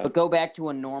 Yeah. But go back to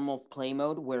a normal play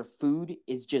mode where food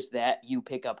is just that. You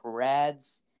pick up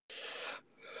rads.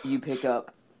 You pick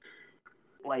up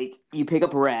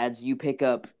rads. You pick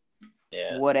up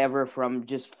whatever from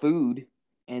just food,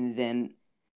 and then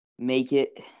make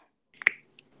it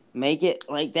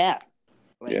like that.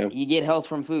 Like you get health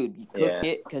from food. You cook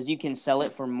it because you can sell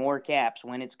it for more caps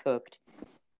when it's cooked.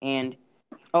 And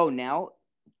now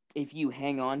if you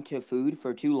hang on to food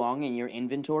for too long in your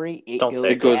inventory, it goes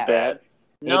bad.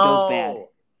 It goes bad.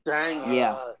 Dang.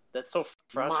 Yeah. That's so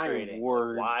frustrating. My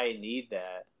word. Why need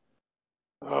that?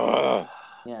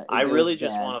 Yeah, I really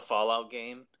just want a Fallout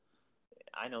game.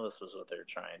 I know this was what they were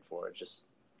trying for. Just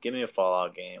give me a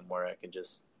Fallout game where I could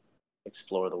just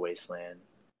explore the wasteland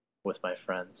with my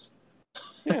friends.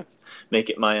 Yeah. Make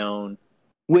it my own.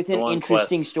 With an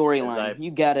interesting storyline. You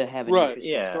got to have an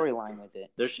interesting storyline with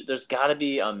it. There's got to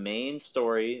be a main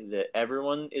story that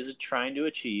everyone is trying to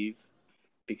achieve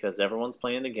because everyone's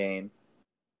playing the game.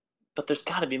 But there's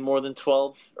got to be more than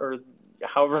 12 or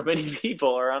however many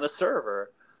people are on a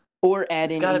server. Or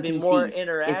add in NPCs. There's got to be more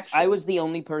interaction. If I was the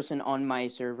only person on my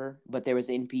server, but there was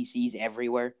NPCs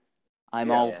everywhere,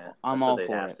 I'm all for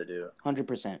it. To do.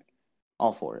 100%.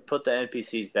 All for it. Put the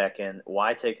NPCs back in.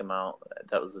 Why take them out?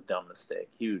 That was a dumb mistake.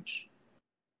 Huge.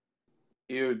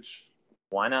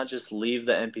 Why not just leave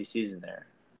the NPCs in there?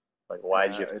 Like, why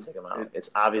did you have to take them out?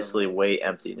 It's obviously way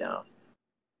empty now.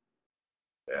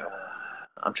 Yeah.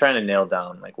 I'm trying to nail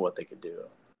down like what they could do.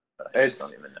 But I just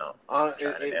don't even know. I'm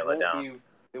trying to nail it down.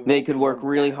 They could work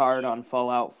really hard on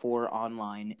Fallout 4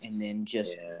 online and then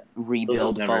just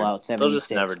rebuild Fallout 76. They'll just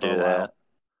never do that.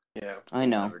 Yeah, I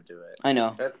know. Never do it. I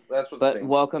know. That's what. But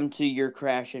welcome to your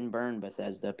crash and burn,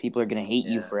 Bethesda. People are gonna hate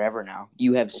you forever now.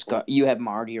 You have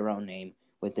marred your own name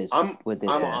with this. I'm game.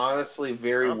 honestly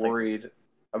very worried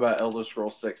about Elder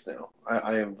Scrolls 6 now.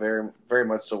 I am very, very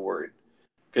much so worried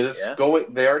because it's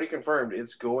going. They already confirmed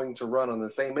it's going to run on the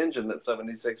same engine that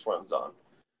 76 runs on,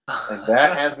 and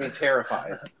that has me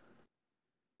terrified.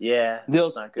 Yeah,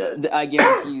 it's not good. I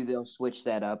guarantee you they'll switch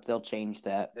that up. They'll change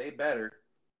that. They better.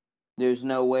 There's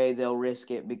no way they'll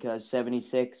risk it because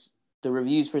 76. The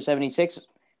reviews for 76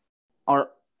 are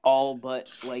all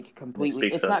but like completely.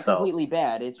 It's not completely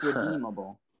bad. It's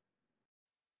redeemable.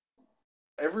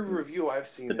 Every review I've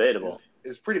seen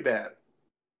is pretty bad.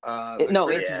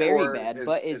 It's very bad,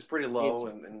 but it's pretty low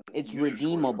and it's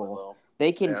redeemable.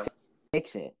 They can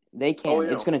fix it. They can. Oh,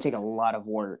 yeah. It's going to take a lot of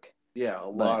work. Yeah, a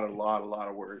lot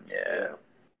of work. Yeah.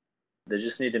 They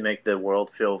just need to make the world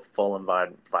feel full and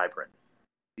vibrant.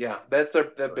 Yeah, that's their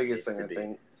biggest thing, I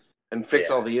think. And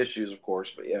fix all the issues, of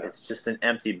course, but it's just an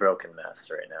empty, broken mess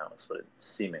right now. That's what it's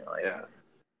seeming like. Yeah.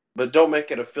 But don't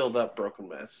make it a filled up, broken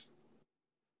mess.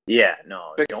 Yeah,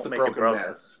 no. Fix the make broken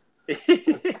mess.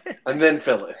 And then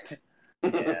fill it.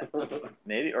 Yeah.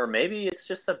 Maybe it's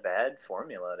just a bad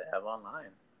formula to have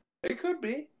online. It could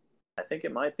be. I think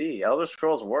it might be. Elder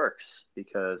Scrolls works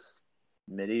because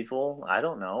medieval, I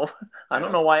don't know. I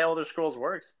don't know why Elder Scrolls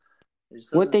works.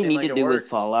 What they need to do with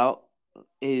Fallout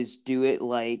is do it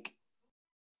like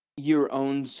your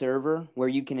own server where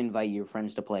you can invite your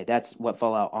friends to play. That's what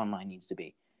Fallout Online needs to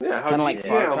be. Yeah, kind of like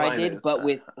Far Cry did, but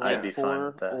with like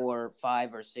 4 or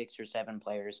 5 or 6 or 7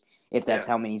 players, if that's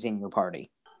how many's in your party.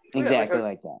 Exactly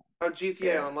like that. How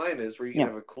GTA Online is, where you can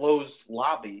have a closed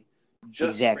lobby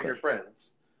just for your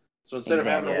friends. So instead of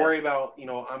having to worry about,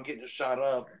 I'm getting shot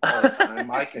up all the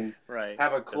time, I can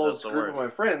have a close group of my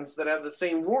friends that have the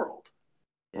same world.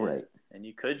 Yeah. Right. And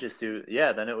you could just do,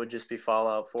 then it would just be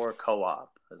Fallout 4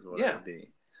 co-op is what it would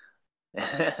be.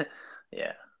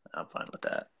 Yeah, I'm fine with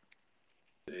that.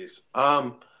 Jeez.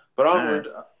 But onward,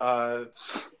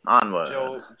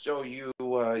 onward. Joe, you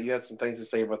had some things to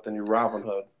say about the new Robin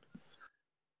Hood.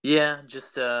 Yeah,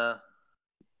 just I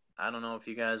don't know if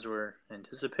you guys were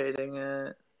anticipating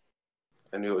it.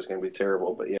 I knew it was going to be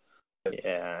terrible, but yeah.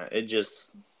 Yeah, it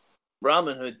just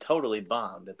Robin Hood totally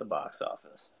bombed at the box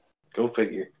office. Go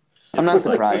figure. I'm not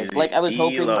surprised. I was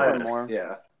hoping for more.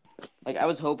 Yeah. I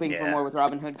was hoping for more with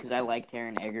Robin Hood because I like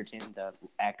Taron Egerton, the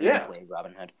actor who played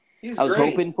Robin Hood. I was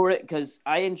hoping for it because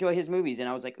I enjoy his movies, and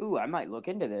I was like, ooh, I might look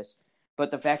into this.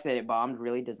 But the fact that it bombed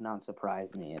really does not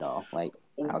surprise me at all. I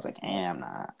was like, I'm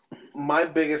not. My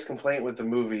biggest complaint with the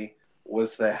movie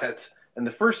was that in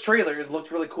the first trailer, it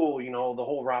looked really cool, the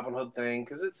whole Robin Hood thing,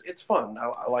 because it's fun.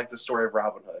 I like the story of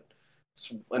Robin Hood.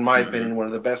 It's, in my opinion, one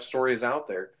of the best stories out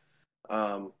there.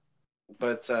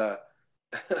 But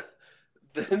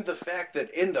then the fact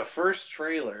that in the first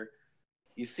trailer,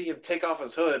 you see him take off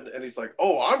his hood, and he's like,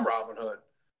 "Oh, I'm Robin Hood,"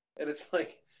 and it's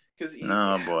like, because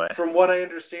from what I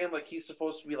understand, he's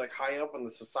supposed to be high up in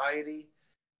the society,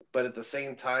 but at the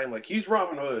same time, he's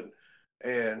Robin Hood,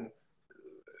 and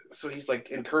so he's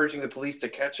encouraging the police to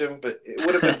catch him. But it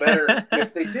would have been better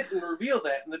if they didn't reveal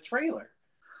that in the trailer.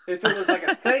 If it was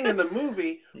a thing in the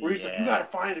movie where he's like, "You gotta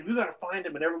find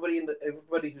him, and everybody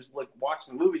who's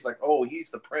watching the movie's like, "Oh,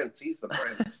 he's the prince,"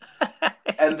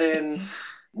 and then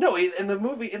in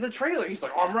the trailer, he's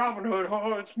like, "Oh, I'm Robin Hood.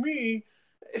 Oh, it's me."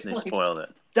 They spoiled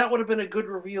it. That would have been a good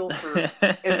reveal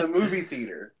in the movie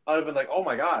theater. I'd have been like, "Oh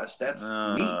my gosh, that's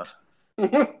neat,"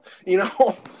 But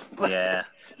yeah.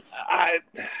 I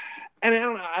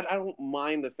don't know. I don't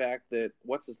mind the fact that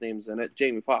what's his name's in it,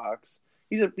 Jamie Foxx.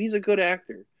 He's a good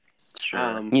actor.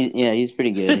 Sure. He's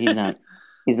pretty good. He's not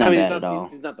bad at all.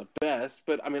 He's not the best,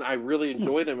 but I really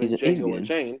enjoyed him in Django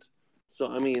Unchained. So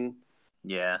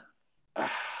yeah.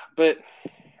 But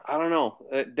I don't know.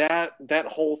 That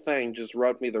whole thing just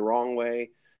rubbed me the wrong way,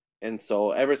 and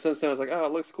so ever since then I was like, oh,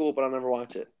 it looks cool, but I'll never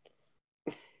watch it.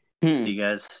 Do you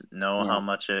guys know how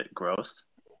much it grossed?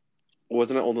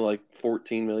 Wasn't it only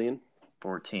 14 million?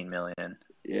 14 million.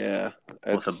 Yeah.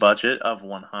 With a budget of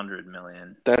 100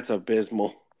 million. That's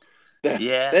abysmal.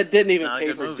 That didn't even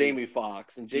pay for Jamie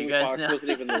Foxx, and Jamie Foxx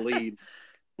wasn't even the lead.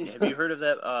 Have you heard of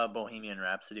that Bohemian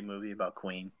Rhapsody movie about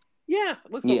Queen? Yeah,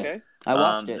 it looks okay. I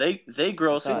watched it. They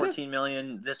grossed 14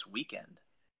 million this weekend.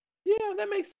 Yeah, that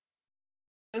makes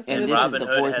sense. And this is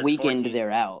the fourth weekend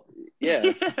they're out.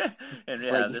 Yeah.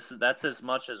 And that's as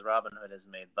much as Robin Hood has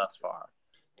made thus far.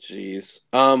 Jeez.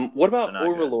 What about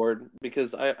Overlord? Good.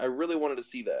 Because I really wanted to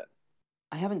see that.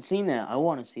 I haven't seen that. I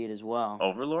want to see it as well.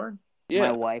 Overlord? Yeah.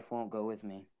 My wife won't go with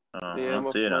me. I don't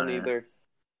see it on either.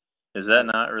 Is that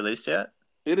not released yet?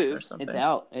 It is. It's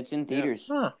out. It's in theaters.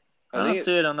 Yeah. Huh. I don't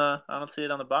see it on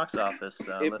the box office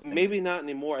listing. Maybe not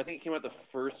anymore. I think it came out the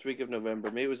first week of November.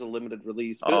 Maybe it was a limited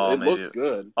release, but it looked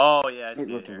good. Oh yeah, I see it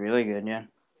looked really good. Yeah.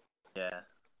 Yeah.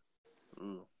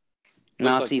 Ooh.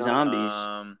 Nazi zombies.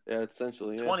 Yeah,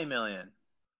 essentially. Yeah. 20 million.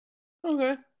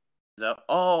 Okay. Is that?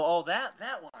 Oh, that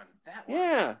one. That one.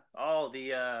 Yeah. Oh,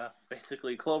 the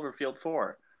basically Cloverfield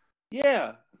 4.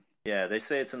 Yeah. Yeah, they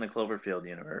say it's in the Cloverfield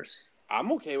universe.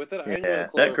 I'm okay with it. I enjoy the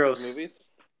Cloverfield movies.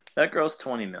 That grossed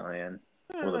 20 million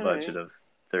with a budget of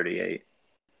 38.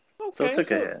 Okay, so it's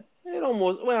okay. It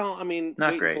almost. Well,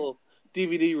 not great. Until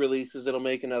DVD releases, it'll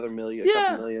make another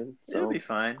couple million. So it'll be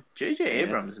fine. J.J.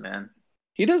 Abrams, man.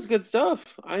 He does good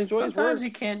stuff. I enjoy his work.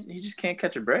 Sometimes you just can't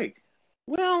catch a break.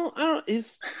 Well, I don't.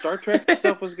 His Star Trek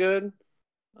stuff was good.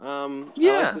 I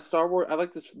like the Star Wars. I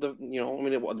like this.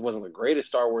 It wasn't the greatest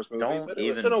Star Wars movie, but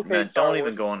it was an okay Star Wars. Don't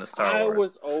even go into Star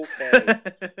Wars. I was okay.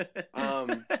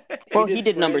 He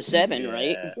did number 7,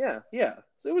 right? Yeah.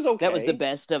 So it was okay. That was the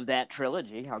best of that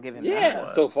trilogy. I'll give him that. Yeah,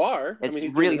 so far.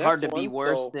 It's really hard to be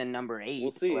worse than number 8.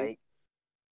 We'll see.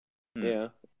 Yeah.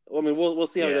 Well, we'll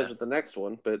see how he does with the next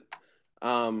one, but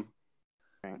and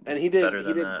he did better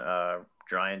than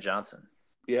Ryan Johnson.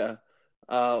 Yeah.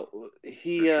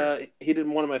 He did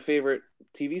one of my favorite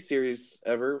TV series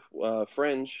ever,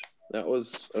 Fringe. That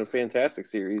was a fantastic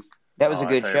series. That was a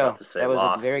good show. That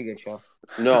was a very good show.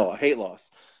 No, I hate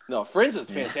Lost. No, Fringe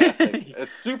is fantastic.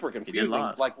 It's super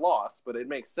confusing, like Lost, but it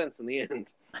makes sense in the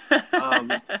end. It's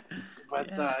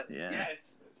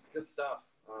good stuff.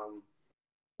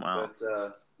 Wow.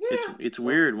 But, it's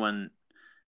weird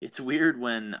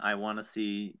when I want to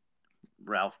see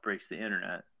Ralph Breaks the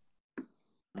Internet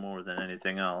more than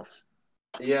anything else.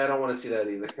 Yeah, I don't want to see that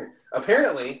either.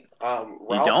 Apparently,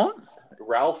 You don't?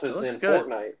 Ralph It is looks in good.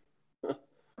 Fortnite.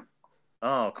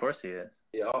 Oh, of course he is.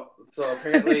 Yeah. So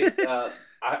apparently,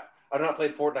 I've not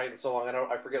played Fortnite in so long.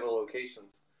 I forget the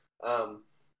locations.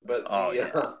 But Oh, yeah.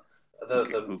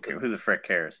 Who the frick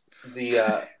cares?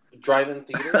 the drive-in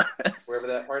theater, wherever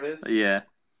that part is. Yeah.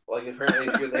 Like apparently,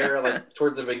 if you're there, like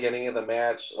towards the beginning of the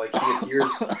match, like he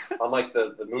appears on like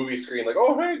the movie screen, like,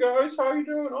 "Oh, hey guys, how you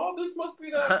doing? Oh, this must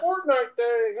be that Fortnite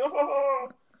thing." Oh,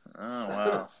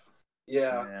 wow.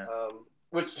 Yeah. Yeah.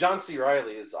 Which John C.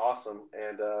 Riley is awesome,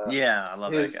 and Yeah, I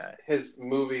love that guy. His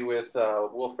movie with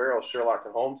Will Ferrell, Sherlock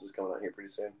and Holmes, is coming out here pretty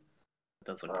soon. It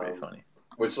does look pretty funny.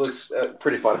 Which looks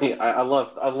pretty funny. I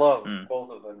love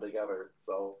both of them together.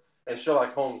 So, and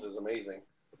Sherlock Holmes is amazing.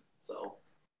 So,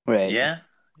 Right. Yeah,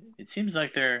 it seems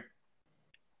like the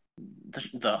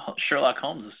Sherlock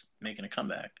Holmes is making a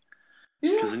comeback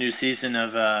because the new season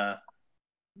of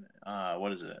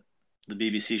what is it? The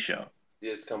BBC show.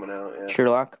 Yeah, it's coming out. Yeah.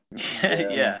 Sherlock.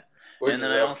 Yeah. Which And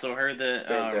then I also heard that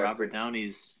fantastic. Robert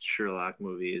Downey's Sherlock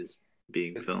movie is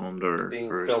being filmed or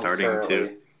filmed starting currently.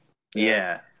 to.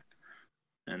 Yeah.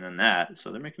 And then that,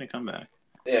 so they're making a comeback.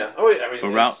 Yeah. Oh, I mean, But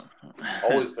it's Ralph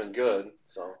always been good.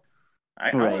 So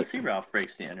I want to see Ralph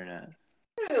breaks the internet.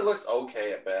 it looks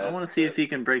okay at best. I want to see if he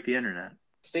can break the internet.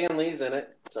 Stan Lee's in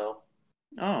it, so.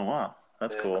 Oh wow,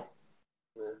 that's cool.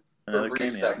 Yeah. Another For a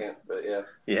brief cameo. second, but yeah.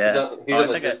 Yeah.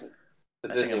 He's on the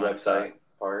Disney I might saw website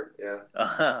part.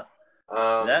 Yeah.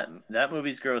 That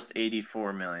movie's grossed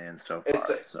 $84 million so far.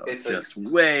 It's just a,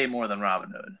 way more than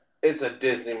Robin Hood. It's a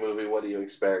Disney movie. What do you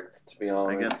expect? To be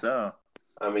honest, I guess so.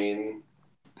 I mean,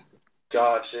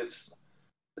 gosh,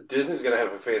 Disney's gonna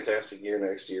have a fantastic year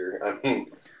next year. I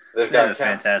mean, They have a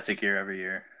fantastic year every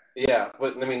year. Yeah,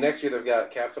 but I mean, next year they've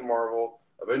got Captain Marvel,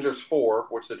 Avengers 4,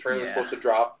 which the trailer's supposed to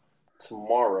drop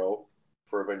tomorrow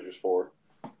for Avengers 4.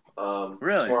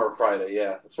 Really? Tomorrow, Friday,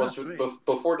 yeah. It's supposed to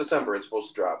before December. It's supposed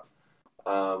to drop.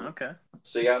 Okay.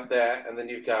 So you got that, and then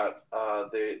you've got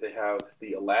they have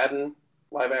the Aladdin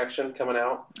live action coming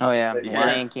out. Oh yeah,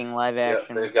 Lion King live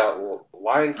action. Yeah, they've got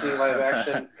Lion King live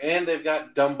action, and they've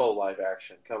got Dumbo live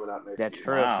action coming out next year. That's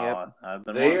true. Wow.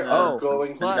 Yep. They are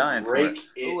going to break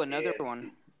it. Oh,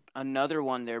 another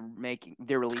one they're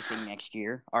releasing next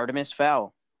year. Artemis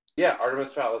Fowl. Yeah,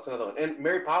 Artemis Fowl. That's another one, and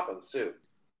Mary Poppins too.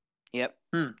 Yep.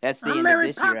 That's the end of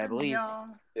this year, I believe.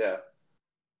 Yeah.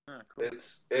 Oh, cool.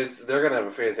 They're gonna have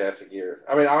a fantastic year.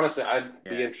 I mean, honestly, I'd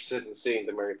be interested in seeing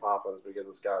the Mary Poppins because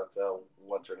it's got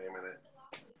what's her name in it.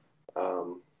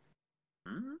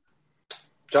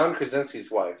 John Krasinski's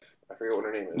wife. I forget what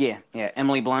her name is. Yeah,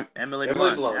 Emily Blunt. Emily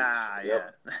Blunt.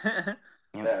 Yep. Yeah.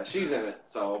 Yeah, she's in it.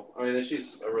 So I mean,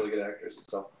 she's a really good actress.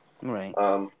 So right.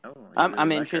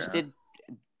 I'm interested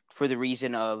for the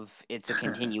reason of it's a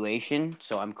continuation,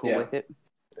 so I'm cool with it.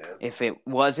 Yeah. If it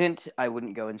wasn't, I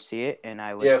wouldn't go and see it, and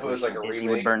I would. Yeah, if it was like a remake, it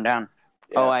would burn down.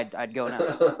 Yeah. Oh, I'd go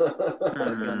nuts.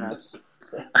 I'd go nuts.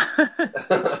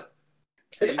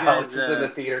 Alex is in the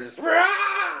theater just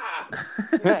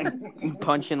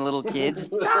punching little kids.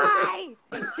 Die!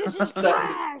 This is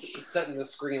trash. Setting the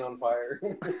screen on fire.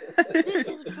 This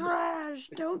is trash.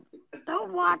 Don't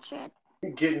watch it.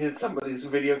 Getting in somebody's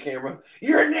video camera.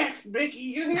 You're next, Mickey.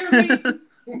 You hear me?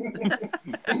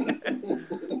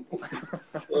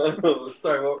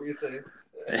 Sorry, what were you saying?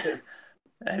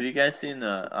 Have you guys seen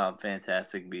the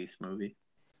Fantastic Beasts movie?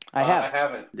 I have. I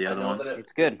haven't. The other one?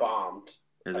 It's good. Bombed.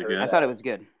 Is it good? I thought it was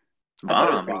good.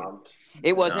 Bombed.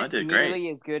 It wasn't nearly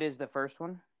as good as the first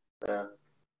one. Yeah.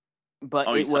 But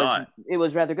it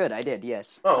was rather good. I did,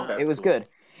 yes. Oh, okay. It was good.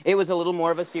 It was a little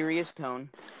more of a serious tone.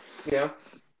 Yeah.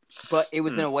 But it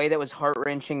was in a way that was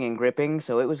heart-wrenching and gripping,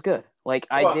 so it was good.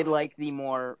 I did like the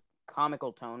more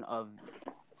comical tone of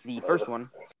the first one.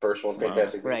 First one,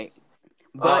 Fantastic Beasts. Right.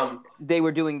 But they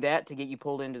were doing that to get you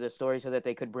pulled into the story so that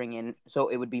they could bring in, so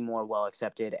it would be more well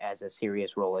accepted as a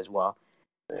serious role as well.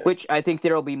 Yeah. Which I think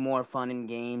there will be more fun and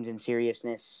games and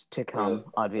seriousness to come,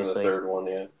 obviously. The third one,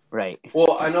 yeah. Right.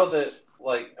 Well, I know that,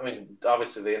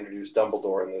 obviously they introduced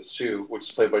Dumbledore in this too, which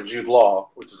is played by Jude Law,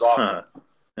 which is awesome.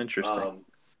 Interesting.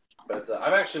 But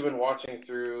I've actually been watching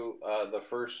through the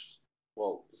first,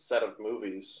 set of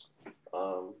movies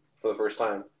for the first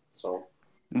time. So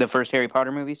the first Harry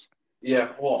Potter movies? Yeah,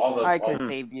 I could have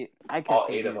saved you. I could have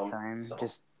saved you the time. So.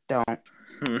 Just don't.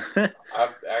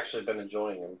 I've actually been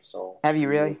enjoying them. So have you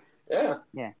really? Yeah.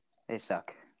 Yeah, they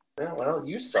suck. Yeah, well,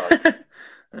 you suck.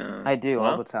 I do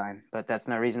all the time, but that's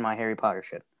no reason why Harry Potter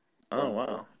should. Oh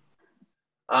wow.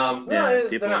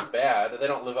 They're not bad. They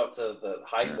don't live up to the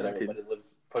hype that everybody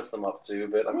puts them up to,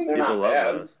 but I mean, they're not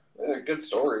bad. Those. They're good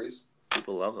stories.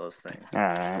 People love those things. All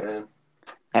right. Yeah.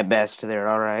 At best, they're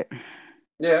all right.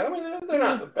 Yeah, I mean they're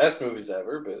not the best movies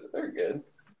ever, but they're good.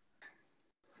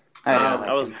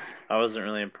 I wasn't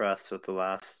really impressed with the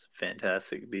last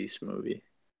Fantastic Beasts movie.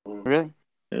 Really?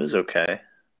 It was okay.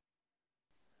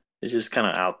 It's just kind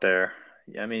of out there.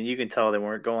 I mean, you can tell they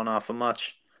weren't going off of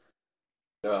much.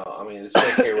 I mean, it's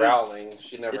J.K. Rowling.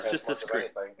 She never It's has just a much of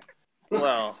script. anything.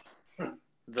 Well,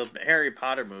 the Harry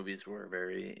Potter movies were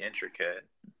very intricate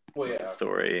with the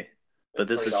story, but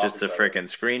this is just a freaking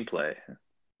screenplay.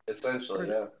 Essentially,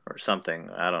 or something.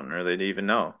 I don't really even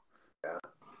know. Yeah.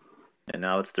 And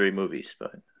now it's 3 movies,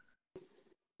 but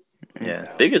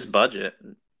biggest budget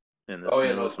in this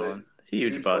newest one.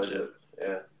 Huge budget.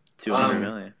 Yeah. $200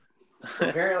 million.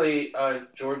 Apparently,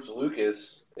 George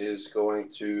Lucas is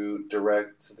going to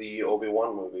direct the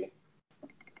Obi-Wan movie.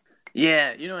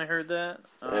 Yeah, I heard that.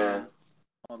 Yeah.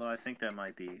 Although I think that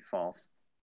might be false.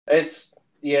 It's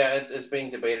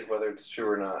being debated whether it's true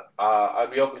or not.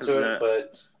 I'd be open to it,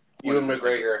 but Ewan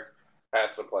McGregor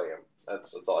has to play him.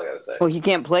 That's all I gotta say. Well, he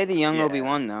can't play the young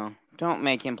Obi-Wan though. Don't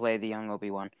make him play the young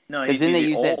Obi-Wan. No, because then they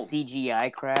use that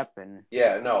CGI crap and.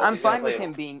 Yeah, no. I'm fine with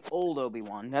him being old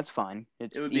Obi-Wan. That's fine.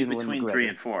 It would be between 3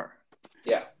 and 4.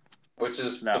 Yeah, which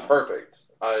is perfect.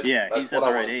 He's at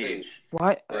the right age.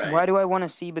 Why do I want to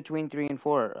see between 3 and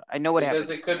 4? I know what happens.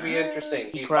 Because it could be interesting.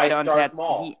 He cried on Darth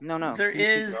Maul. No.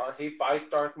 He fights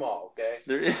Darth Maul. Okay.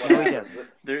 There is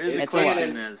a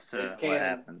question as to what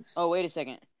happens. Oh, wait a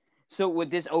second. So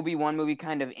would this Obi-Wan movie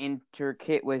kind of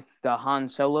intricate with the Han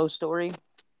Solo story?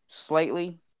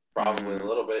 Slightly? Probably a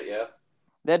little bit, yeah.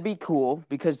 That'd be cool,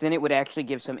 because then it would actually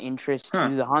give some interest to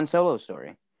the Han Solo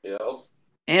story. Yeah.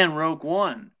 And Rogue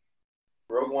One.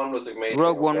 Rogue One was amazing.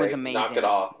 Was amazing. Knock it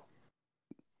off.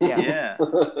 Yeah.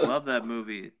 Love that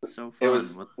movie. It's so fun.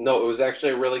 It was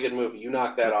actually a really good movie. You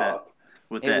knocked that off.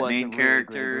 With that main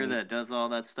character that does all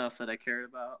that stuff that I cared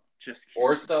about. Just kidding.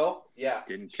 Orso, yeah.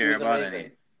 Didn't care about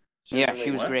any. She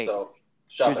was great. So,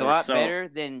 she was a lot better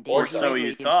than or so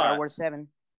you thought. Star Wars 7.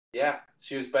 Yeah,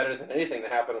 she was better than anything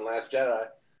that happened in Last Jedi.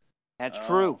 That's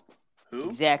true. Who?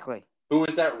 Exactly. Who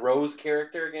was that Rose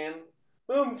character again?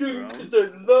 I'm doing it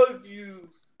because I love you.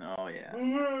 Oh,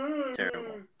 yeah.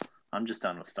 Terrible. I'm just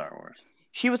done with Star Wars.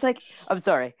 She was like, I'm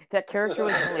sorry, that character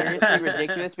was hilariously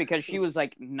ridiculous because she was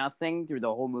like nothing through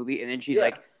the whole movie, and then she's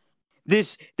like,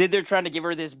 they're trying to give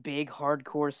her this big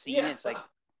hardcore scene. Yeah. It's like,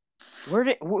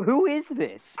 who is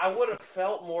this? I would have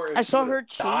felt more if I saw her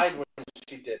died when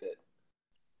she did it.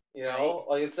 You know,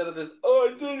 like instead of this,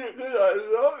 I did it because I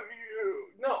love you.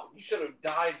 No, you should have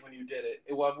died when you did it.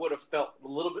 I would have felt a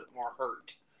little bit more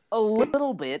hurt. A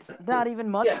little bit, not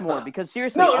even much more. Because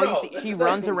seriously, she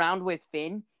runs around with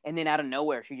Finn, and then out of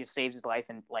nowhere, she just saves his life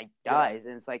and like dies.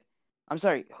 And it's like, I'm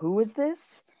sorry, who is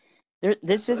this?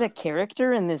 This is a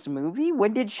character in this movie.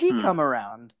 When did she come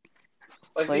around?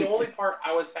 Like the only part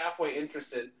I was halfway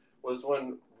interested was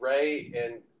when Rey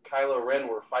and Kylo Ren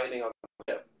were fighting on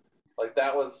the ship. Like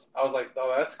I was like,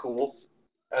 oh, that's cool.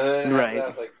 And then I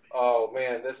was like, oh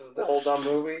man, this is the whole dumb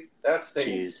movie. That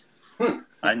stinks.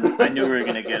 I knew we were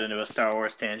gonna get into a Star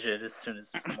Wars tangent as soon as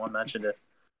someone mentioned it.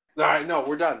 All right, no,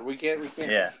 we're done. We can't.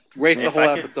 Yeah, waste the whole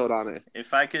episode on it.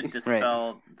 If I could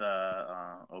dispel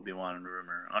the Obi-Wan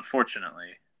rumor,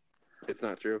 unfortunately, it's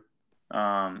not true.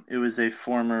 It was a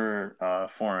former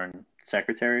foreign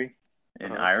secretary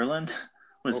in Ireland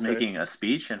was making a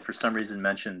speech and for some reason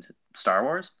mentioned Star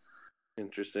Wars.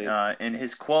 Interesting. And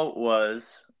his quote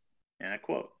was, and I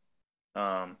quote,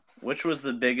 which was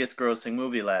the biggest grossing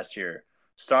movie last year?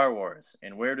 Star Wars.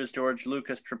 And where does George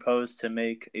Lucas propose to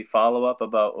make a follow-up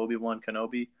about Obi-Wan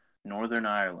Kenobi? Northern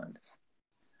Ireland.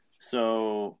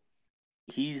 So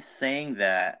he's saying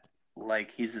that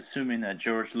like he's assuming that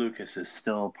George Lucas is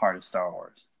still part of Star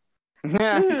Wars.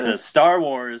 He says Star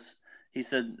Wars. He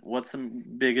said, what's the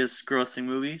biggest grossing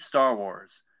movie? Star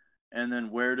Wars. And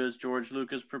then where does George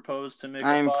Lucas propose to make a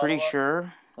follow-up? I'm pretty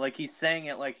sure. Like he's saying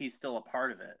it like he's still a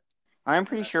part of it. I'm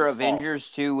pretty sure Avengers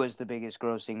 2 was the biggest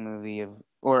grossing movie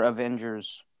or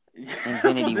Avengers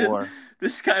Infinity War.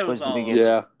 This guy was all over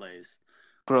the place.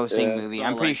 Grossing movie. So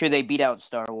I'm pretty sure they beat out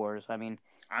Star Wars. I mean,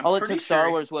 all it took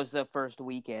Star Wars was the first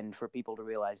weekend for people to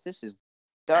realize this is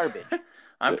garbage.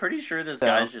 I'm pretty sure this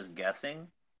guy's just guessing.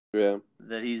 Yeah.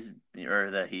 That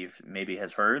he maybe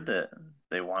has heard that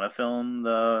they want to film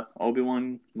the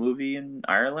Obi-Wan movie in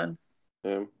Ireland.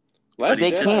 Yeah. But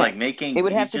he's just like making. It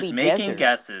would have to be making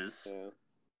guesses. Yeah.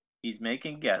 He's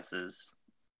making guesses.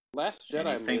 Last Jedi.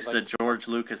 And he thinks that George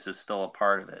Lucas is still a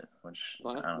part of it, which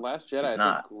Last Jedi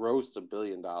I think grossed $1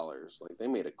 billion. Like they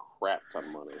made a crap ton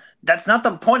of money. That's not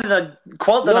the point of the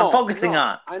quote that I'm focusing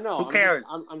on. I know. Who cares?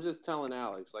 I'm just telling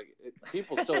Alex. Like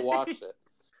people still watched it.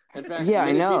 In fact,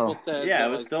 I know. People said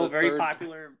it was still a very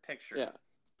popular picture. Yeah.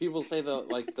 People say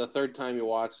the third time you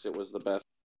watched it was the best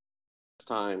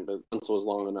time, but once was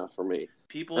long enough for me.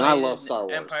 People and I hated love Star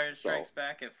Wars. Empire Strikes so.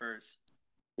 Back at first.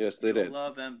 Yes, they You'll did.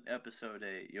 love Episode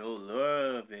 8. You'll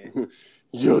love it.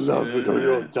 You'll love it or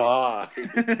you'll die.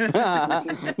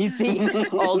 You see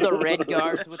all the red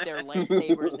guards with their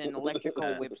lightsabers and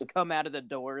electrical whips come out of the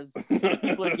doors.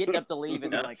 People are getting up to leave,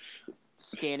 and they're like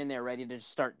standing there ready to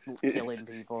start killing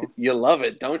people. You love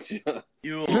it, don't you?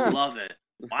 You'll love it.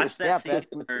 Watch that scene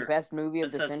where best movie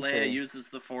of the Princess century. Leia uses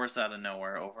the Force out of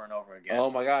nowhere over and over again. Oh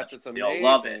my gosh, it's amazing. You'll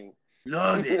love it.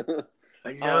 Love it.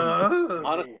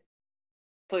 Honestly,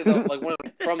 though, like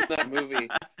from that movie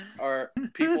are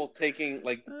people taking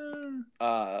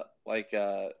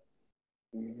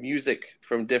music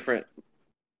from different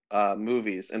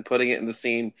movies and putting it in the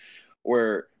scene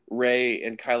where Rey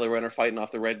and Kylo Ren are fighting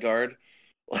off the Red Guard.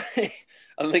 I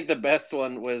think the best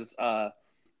one was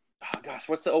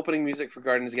what's the opening music for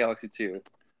Guardians of the Galaxy 2?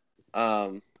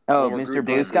 Mr.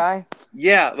 Blue Sky?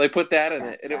 Yeah, they put that in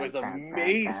it, and it was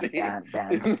amazing. And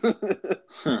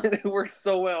it worked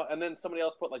so well. And then somebody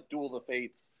else put Duel of the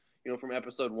Fates, from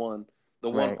Episode 1. The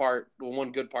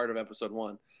one good part of Episode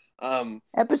 1.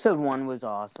 Episode 1 was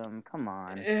awesome. Come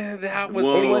on. That was...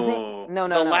 Whoa. It wasn't... No.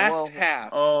 The last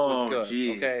half was good,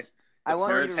 geez. okay? I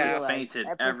want you to realize fainted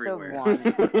Episode everywhere.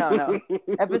 1...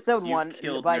 Episode 1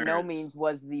 by nerds. no means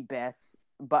was the best...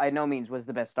 By no means was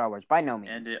the best Star Wars. By no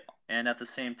means. And at the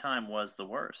same time was the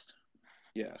worst.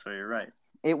 Yeah. So you're right.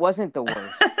 It wasn't the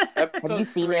worst. Have you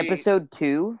seen 3, Episode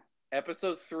 2?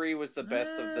 Episode 3 was the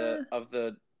best of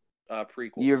the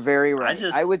prequels. You're very right.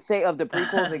 I would say of the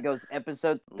prequels, it goes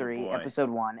Episode 3, boy. Episode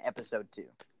 1, Episode 2.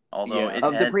 Although it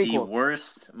of had the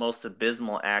worst, most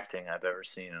abysmal acting I've ever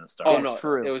seen in a Star Wars. Oh, no,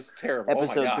 true. It was terrible.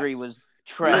 Episode 3 was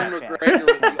trash. Ewan McGregor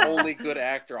was the only good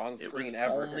actor on screen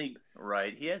ever.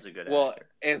 Right, he has a good actor. actor.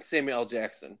 And Samuel L.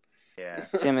 Jackson. Yeah.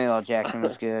 Samuel L. Jackson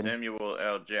was good. Samuel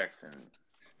L. Jackson.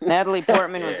 Natalie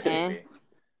Portman was And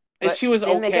she was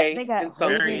okay. They got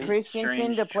Hayden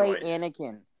Christensen to play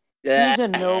Anakin. Yeah. He's a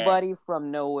nobody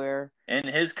from nowhere. And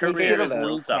his career is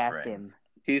still suffering. Him.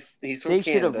 He's from Canada. They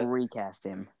should have recast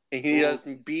him. And he does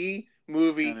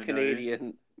B-movie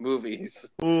Canadian movies.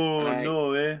 Oh,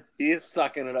 no way. He is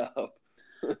sucking it up.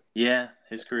 Yeah,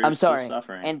 his career is still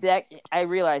suffering. And that I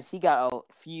realized he got a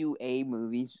few A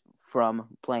movies from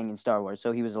playing in Star Wars,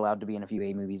 so he was allowed to be in a few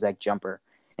A movies like Jumper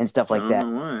and stuff like that.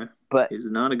 Why. But he's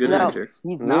not a good actor.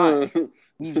 He's not.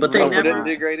 But they never didn't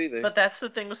do great either. But that's the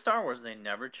thing with Star Wars; they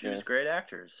never choose great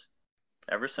actors.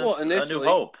 Ever since A New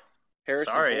Hope.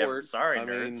 Harrison Ford. Sorry,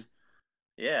 nerds.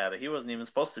 Yeah, but he wasn't even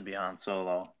supposed to be Han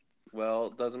Solo. Well,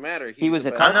 it doesn't matter. He was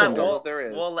a carpenter. There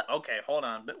is. Well, okay, hold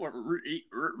on. But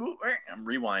I'm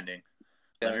rewinding.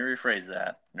 Let me rephrase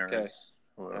that, nerds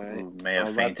who may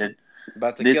have fainted.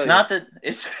 About to it's not that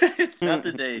it's not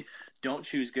that they don't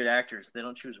choose good actors. They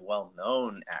don't choose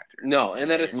well-known actors. No,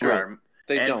 and that is true.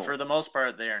 They don't. For the most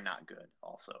part, they are not good.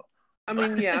 Also, I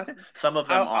mean, yeah, some of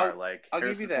them are. I'll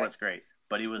Harrison give you that. Ford's great,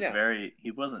 but he was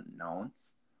he wasn't known.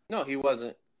 No, he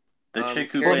wasn't. The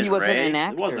chick who plays Rey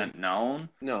wasn't known.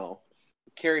 No,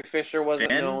 Carrie Fisher wasn't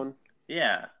known.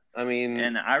 Yeah, I mean,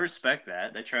 and I respect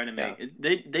that. They try to make it.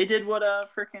 They did what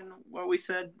what we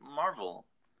said Marvel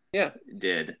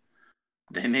did.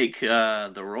 They make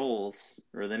the roles,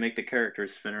 or they make the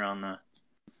characters fit around the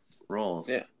roles.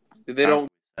 Yeah, they don't.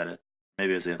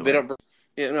 Maybe it's the other way.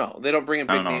 They don't. They don't bring in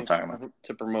big names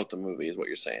to promote the movie. Is what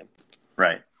you're saying,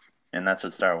 right? And that's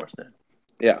what Star Wars did.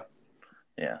 Yeah.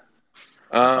 Yeah.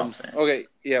 Okay.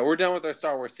 Yeah, we're done with our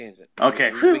Star Wars tangent.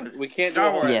 Okay. We can't Star do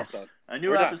a whole Wars. episode. A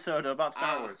new episode about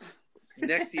Star Wars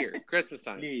next year, Christmas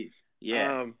time.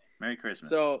 Yeah. Merry Christmas.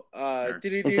 So,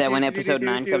 is that when episode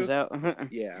 9 comes out?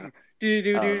 Yeah. It's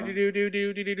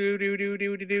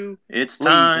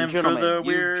time for the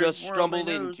weird. You just stumbled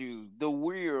into the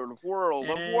weird world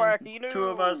of wacky news. Two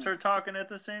of us are talking at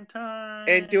the same time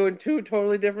and doing two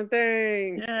totally different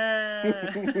things.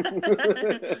 Yeah.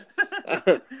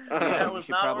 We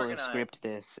should probably script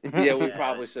this. Yeah, we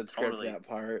probably should script that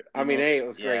part. I mean, hey, it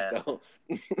was great though.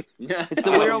 It's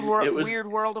the weird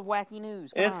world of wacky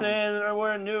news.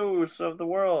 We're news of the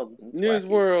world. It's news wacky.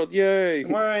 World, yay!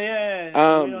 We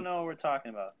don't know what we're talking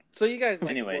about. So you guys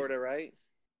like Florida, right?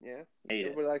 Yeah.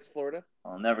 Everybody likes Florida.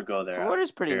 I'll never go there.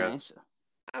 Florida's pretty nice.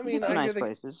 I mean, nice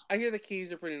places. I hear the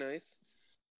Keys are pretty nice.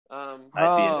 I'd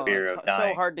be in fear of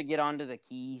dying. So hard to get onto the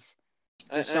Keys.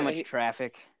 There's so much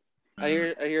traffic. I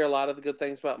hear a lot of the good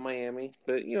things about Miami,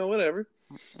 but whatever.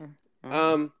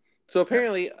 So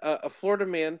apparently, a Florida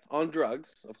man on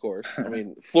drugs, of course. I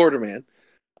mean, Florida man.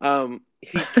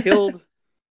 He killed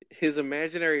his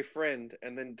imaginary friend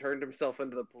and then turned himself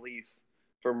into the police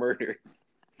for murder.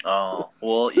 Oh,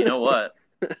 well, you know what?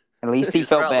 At least he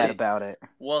felt bad about it.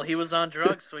 Well, he was on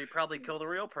drugs, so he probably killed a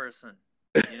real person.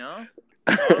 You know?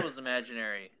 I thought it was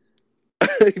imaginary.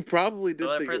 He probably did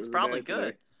So think it was probably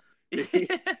imaginary.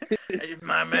 good.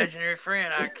 My imaginary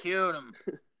friend, I killed him.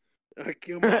 I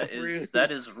killed my friend.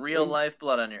 That is real life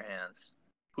blood on your hands.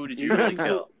 Who did you really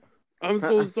kill? I'm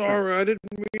so sorry. I didn't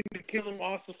mean to kill him,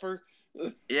 Ossifer.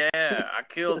 Yeah, I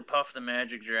killed Puff the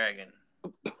Magic Dragon.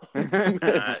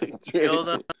 I killed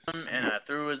him and I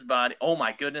threw his body. Oh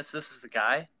my goodness, this is the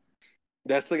guy.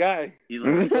 That's the guy. He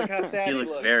looks. Look how sad he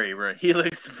looks very. He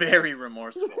looks very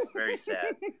remorseful, very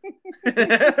sad.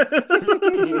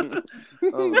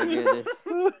 Oh my goodness.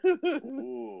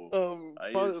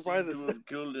 I seem to have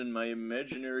killed my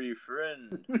imaginary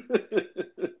friend.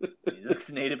 He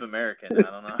looks Native American. I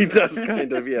don't know. He does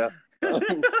kind of, yeah.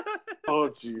 Oh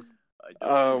jeez. I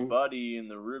dumped his body in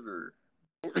the river.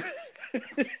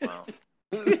 Wow.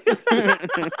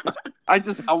 I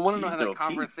want to know how that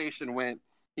conversation went.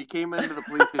 He came into the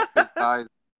police station, this guy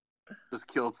just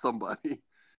killed somebody.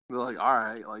 They're like, all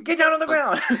right, like get down on the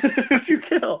ground. Who'd you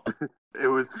kill? It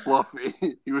was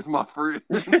Fluffy. He was my friend.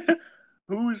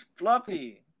 Who's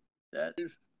Fluffy?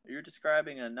 You're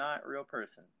describing a not real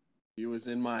person. He was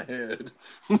in my head.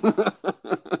 But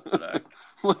I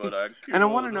killed and I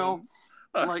want to know,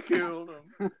 I killed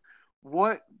him.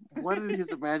 What did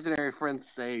his imaginary friend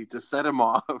say to set him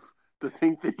off to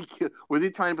think that he killed? Was he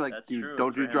trying to be like, That's dude, true,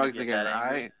 don't for do him to drugs get again, that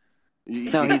angry. right?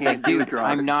 You No, he's can't like, do dude,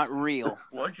 drugs. I'm not real.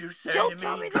 What'd you say to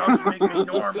me? Drugs make me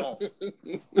normal.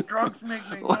 Drugs make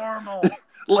me normal.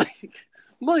 Like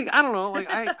I don't know. Like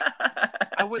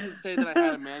I wouldn't say that I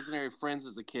had imaginary friends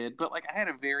as a kid, but like I had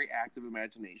a very active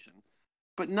imagination.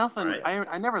 But nothing. Right.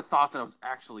 I never thought that I was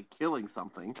actually killing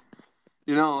something.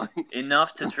 You know, like,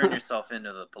 Enough to turn yourself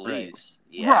into the police.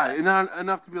 Right. Yeah. Right, and not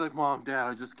enough to be like, Mom, Dad,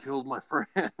 I just killed my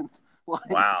friend. Like,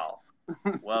 wow.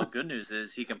 Well, good news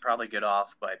is he can probably get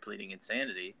off by pleading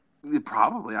insanity.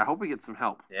 Probably. I hope he gets some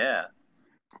help. Yeah.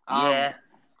 Yeah.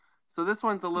 So this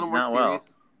one's a little more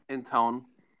serious in tone.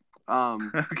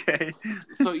 Okay.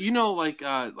 So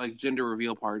like gender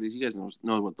reveal parties. You guys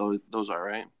know what those are,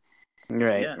 right?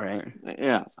 Right. Yeah. Right.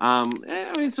 Yeah. I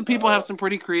mean, some people have some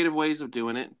pretty creative ways of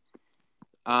doing it.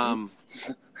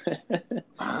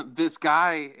 This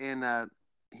guy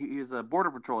he's a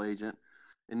border patrol agent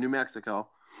in New Mexico.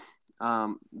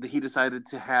 He decided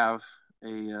to have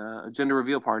a gender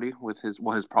reveal party with his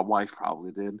wife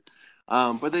probably did.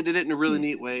 But they did it in a really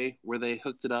neat way where they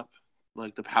hooked it up,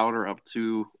 like the powder up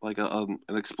to like an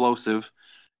explosive,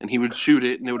 and he would shoot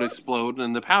it and it would explode,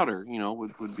 and the powder,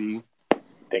 would be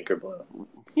pink or blue.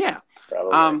 Yeah.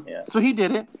 Probably. Yeah. So he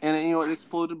did it, and it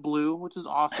exploded blue, which is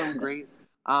awesome, great.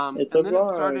 It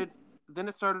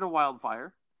started a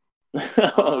wildfire.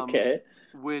 Okay.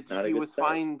 Which he was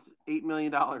fined $8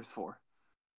 million for.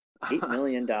 $8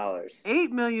 million.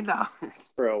 $8 million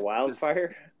For a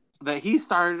wildfire? That he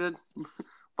started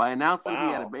by announcing he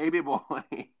had a baby boy.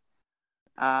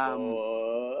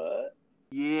 What?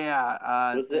 Yeah.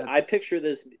 I picture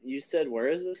this. You said, where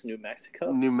is this? New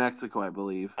Mexico? New Mexico, I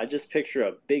believe. I just picture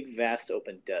a big, vast,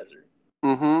 open desert.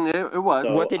 Mm-hmm. It was.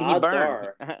 So what did he burn?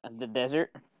 The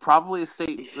desert? Probably a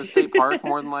state park,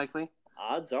 more than likely.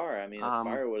 Odds are, I mean, this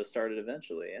fire would have started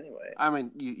eventually anyway. I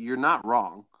mean, you're not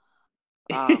wrong.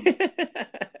 But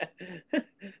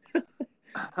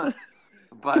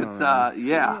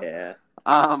yeah. Yeah.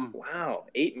 Wow,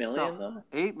 $8 million though.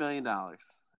 $8 million.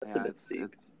 That's a bit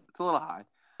steep. It's a little high.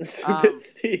 It's a bit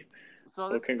steep.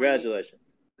 So congratulations.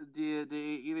 Do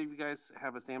either of you guys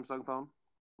have a Samsung phone?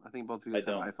 I think both of you guys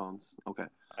have iPhones. Okay.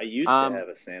 I used to have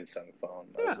a Samsung phone.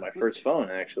 That was my first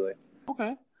phone, actually.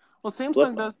 Okay. Well,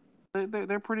 Samsung does.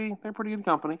 They're pretty good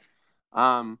company.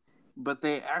 But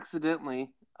they accidentally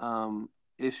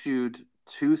issued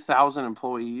 2,000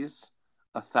 employees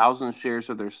 1,000 shares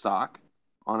of their stock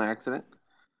on accident.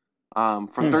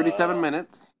 For 37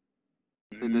 minutes,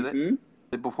 they did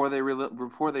it before they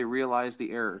realized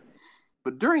the error.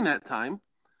 But during that time,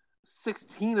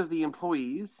 16 of the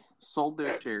employees sold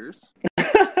their shares.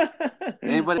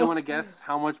 Anybody want to guess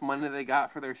how much money they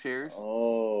got for their shares?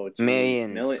 Oh, geez.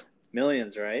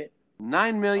 Millions, right?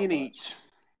 $9 million each.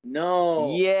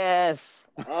 No. Yes.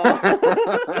 Oh,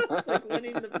 it's like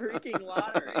winning the freaking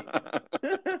lottery.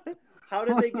 How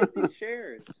did they get these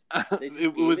shares?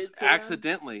 It was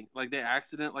accidentally. Like they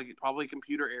probably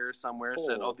computer error somewhere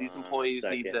said, "Oh, these employees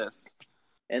need this."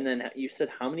 And then you said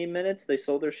how many minutes they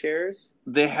sold their shares?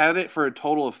 They had it for a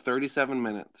total of 37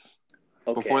 minutes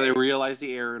before they realized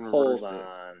the error and reversed it.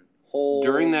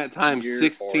 During that time,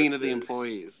 16 of the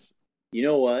employees. You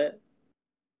know what?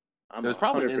 I'm It was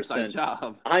probably an 100%. inside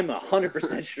job. I'm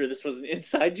 100% sure this was an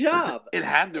inside job. It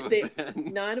had to have They,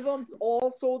 been. 9 of them all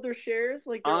sold their shares.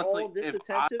 Like they're Honestly, all this if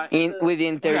attentive.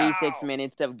 Within 36 Wow.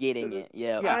 minutes of getting it.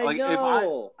 Yeah. Yeah, I like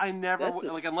know. if I never That's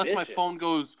like unless my suspicious. phone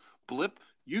goes blip,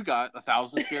 you got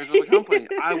 1,000 shares of the company.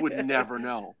 I would never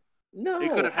know. No,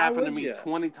 It could have how happened to would me ya?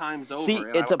 20 times over. See,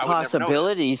 and it's a I would never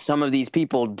possibility notice. some of these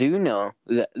people do know.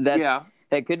 Yeah.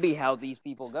 That could be how these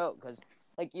people go. Because,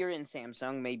 like, you're in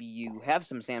Samsung. Maybe you have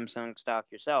some Samsung stock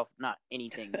yourself. Not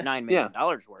anything $9 million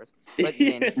worth. But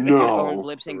then your phone No.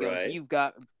 blips and goes, Right. you've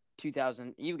got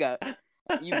 2,000. You've got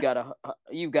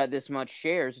this much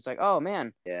shares. It's like, oh,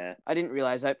 man. Yeah. I didn't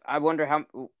realize. I wonder how.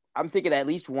 I'm thinking at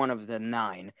least one of the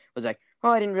 9 was like, oh,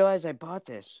 I didn't realize I bought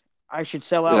this. I should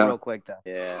sell out real quick, though.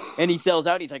 Yeah. And he sells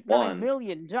out. He's like, $9 One.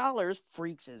 million.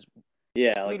 Freaks his.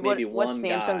 Yeah, I like mean, maybe what's one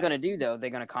Samsung guy. gonna do though? They're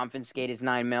gonna confiscate his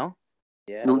 $9 million.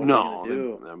 Yeah. What are they gonna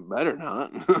do? they better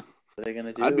not. What are they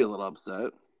gonna do? I'd be a little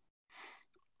upset.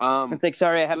 It's like,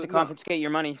 sorry, I have to confiscate your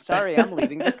money. Sorry, I'm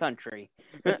leaving the country.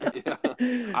 I've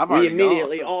we already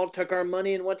immediately gone. all took our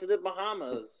money and went to the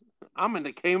Bahamas. I'm in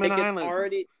the Cayman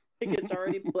Islands. Tickets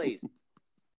already placed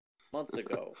months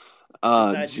ago. Oh,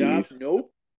 Inside job? jeez.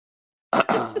 Nope.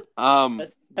 Um,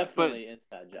 That's definitely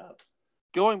inside job.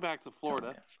 going back to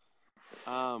Florida.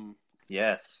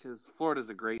 Yes, because Florida's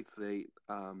a great state.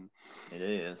 it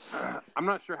is. I'm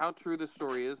not sure how true this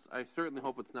story is. I certainly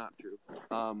hope it's not true.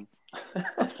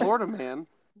 A Florida man.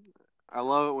 I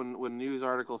love it when news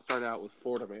articles start out with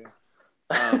Florida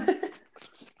man.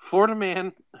 Florida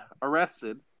man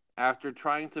arrested after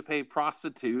trying to pay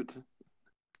prostitute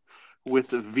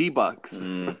with V-Bucks.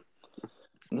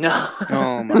 No.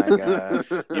 Oh my god.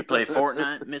 You play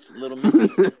Fortnite, Little Missy?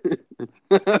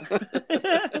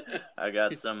 I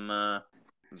got some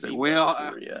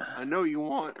well, for you. I know you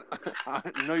want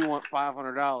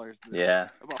 $500. Yeah.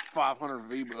 About 500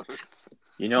 V-Bucks.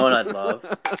 You know what I'd love?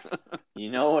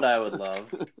 You know what I would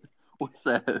love? What's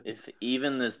that? If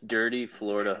even this dirty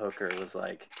Florida hooker was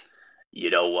like, you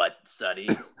know what, Sonny?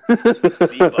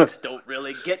 V-Bucks don't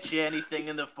really get you anything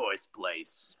in the first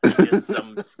place. Just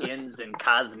some skins and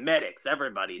cosmetics.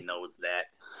 Everybody knows that.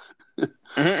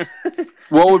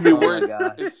 What would be Oh my worse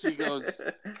God. if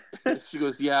she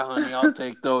goes, yeah, honey, I'll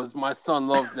take those. My son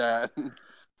loves that.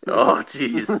 Oh,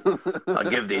 jeez. I'll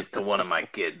give these to one of my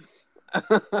kids.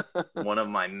 One of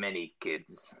my many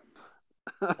kids.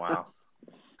 Wow.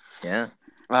 Yeah.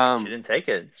 She didn't take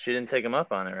it. She didn't take him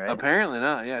up on it, right? Apparently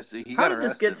not. Yeah, he How got did arrested.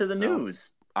 this get to the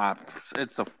news?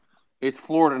 It's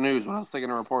Florida news. What else are they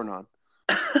going to report on?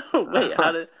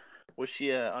 Wait, was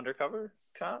she an undercover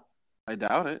cop? I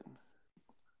doubt it.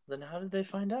 Then how did they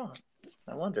find out?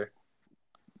 I wonder.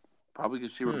 Probably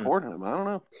because she reported him. I don't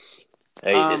know.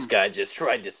 Hey, this guy just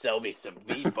tried to sell me some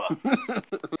V-Bucks.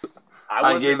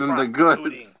 I gave him the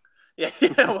goods. Yeah.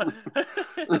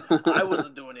 I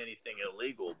wasn't doing anything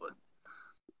illegal, but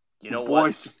you know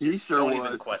what? He sure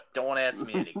was. Don't ask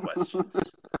me any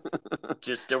questions.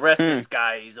 Just arrest this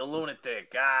guy. He's a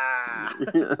lunatic.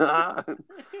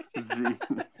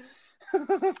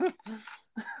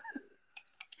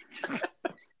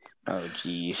 Oh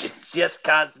jeez. It's just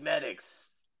cosmetics.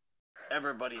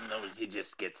 Everybody knows you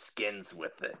just get skins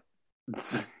with it.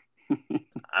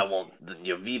 I won't.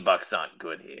 Your V-Bucks aren't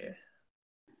good here.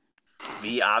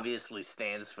 V obviously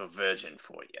stands for virgin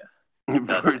for you.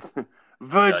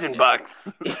 Virgin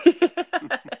bucks.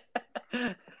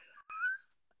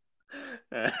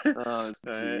 Oh,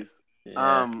 jeez.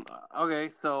 Yeah. Okay,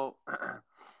 so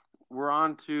we're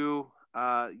on to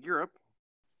Europe.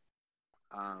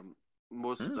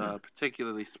 Most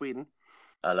particularly Sweden.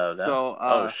 I love that.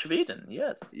 So, Sweden,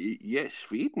 yes. Yes,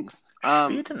 Sweden.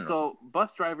 Sweden. So,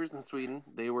 bus drivers in Sweden,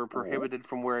 they were prohibited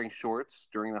from wearing shorts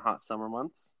during the hot summer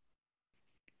months.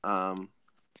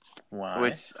 Why?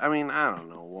 Which, I mean, I don't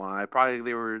know why. Probably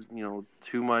they were,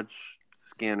 too much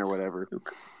skin or whatever.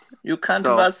 You can't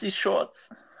wear these shorts.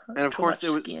 And of course,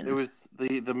 it was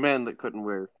the men that couldn't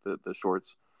wear the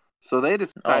shorts. So they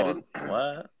decided... Oh,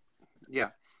 what? Yeah.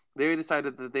 They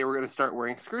decided that they were going to start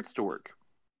wearing skirts to work.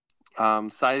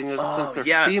 Citing that since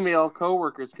their female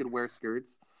co-workers could wear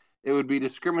skirts, it would be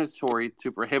discriminatory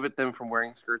to prohibit them from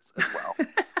wearing skirts as well.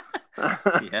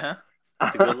 Yeah,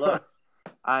 that's a good look.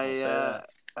 I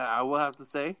will have to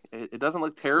say it doesn't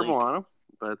look terrible on them,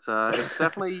 but it's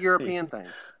definitely a European thing.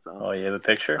 So. Oh, you have a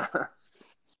picture?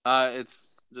 It's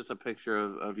just a picture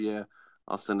of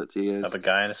I'll send it to you. Of a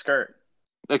guy in a skirt.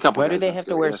 A couple. Why do they have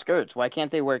to wear skirts? Why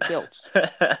can't they wear kilts?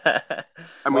 I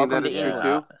mean, that is true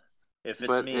too. If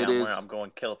it's me, I'm going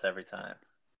kilts every time.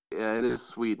 Yeah, it is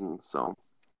Sweden, so.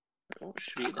 Oh,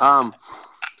 Sweden.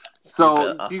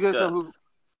 So do you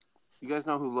guys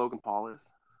know who Logan Paul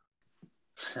is?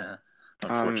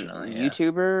 Unfortunately, yeah.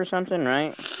 YouTuber or something,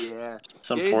 right? Yeah.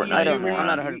 Some Yeah, he's a Fortnite I don't know. moron.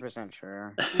 I'm not 100%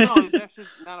 sure. No, he's actually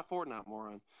not a Fortnite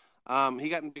moron. He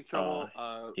got in big trouble.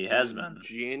 He has in been.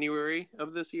 January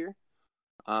of this year.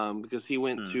 Because he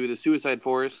went to the suicide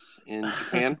forest in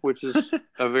Japan, which is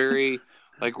a very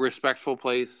respectful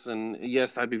place. And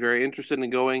yes, I'd be very interested in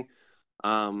going.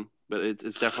 But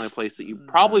it's definitely a place that you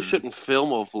probably shouldn't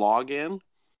film a vlog in.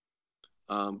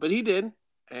 But he did.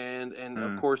 And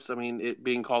of course, I mean, it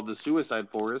being called the suicide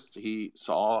forest, he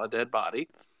saw a dead body.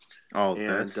 Oh,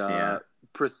 and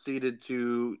proceeded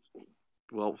to,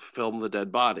 film the dead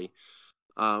body,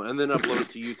 and then upload it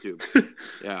to YouTube.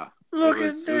 Yeah, Look at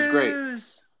this. It was great.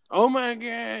 Oh my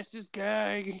gosh, this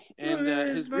guy! And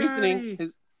his reasoning,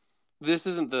 this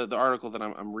isn't the article that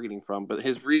I'm reading from, but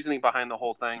his reasoning behind the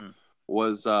whole thing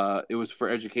was it was for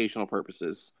educational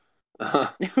purposes.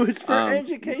 It was for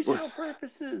educational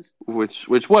purposes.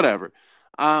 Which whatever.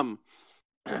 So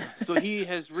he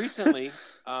has recently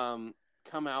come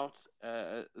out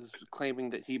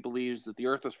claiming that he believes that the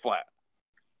Earth is flat.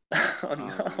 Oh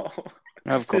no!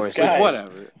 Of course, Which,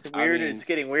 whatever. It's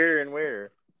getting weirder and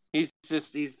weirder. He's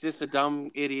just a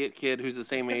dumb idiot kid who's the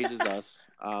same age as us,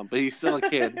 but he's still a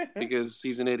kid because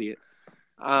he's an idiot.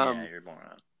 Yeah, you're a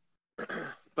moron.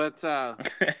 But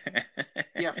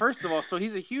yeah, first of all, so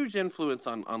he's a huge influence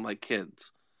on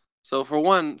kids. So for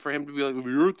one, for him to be like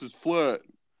the Earth is flat,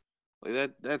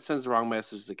 that sends the wrong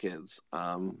message to kids.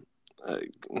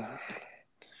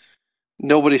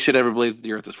 Nobody should ever believe that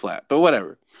the Earth is flat, but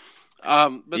whatever.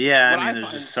 But yeah, I mean,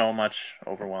 there's just so much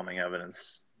overwhelming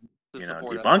evidence,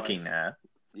 debunking that.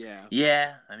 Yeah.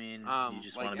 Yeah, I mean, you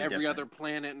just want to be every different. other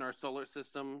planet in our solar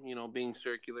system, being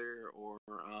circular, or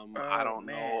I don't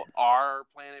know, our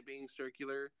planet being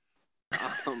circular.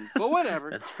 But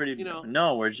whatever. That's pretty.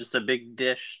 No, we're just a big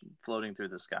dish floating through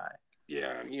the sky.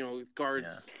 Yeah,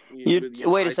 guards. Yeah.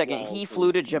 Wait a second. He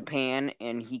flew to Japan,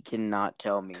 and he cannot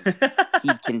tell me.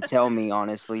 He can tell me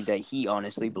honestly that he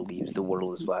honestly believes the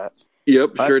world is flat.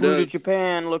 Yep, I sure flew does. to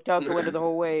Japan, looked out the window the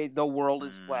whole way. The world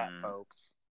is flat,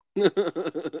 folks.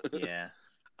 Yeah.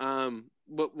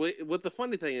 But what the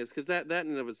funny thing is, because that in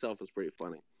and of itself is pretty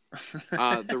funny.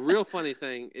 The real funny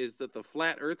thing is that the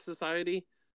Flat Earth Society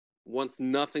wants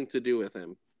nothing to do with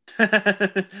him.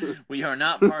 We are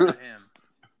not part of him.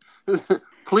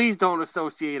 Please don't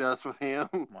associate us with him.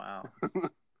 Wow. In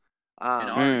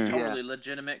our totally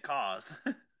legitimate cause.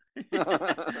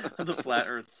 The Flat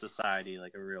Earth Society,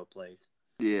 like a real place.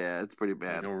 Yeah, it's pretty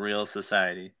bad. Like a real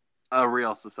society. A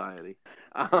real society.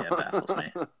 Yeah, baffles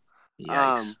me.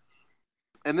 Yikes.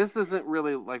 And this isn't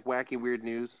really wacky weird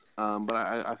news, but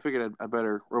I figured I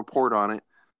better report on it.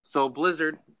 So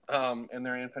Blizzard, in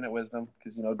their infinite wisdom,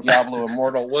 because Diablo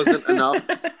Immortal wasn't enough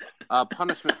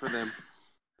punishment for them.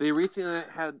 They recently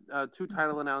had 2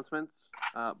 title announcements,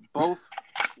 both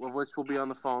of which will be on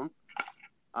the phone.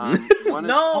 One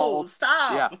is called,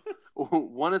 stop! Yeah,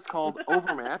 one is called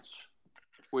Overmatch,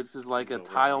 which is like a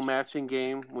tile matching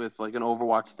game with an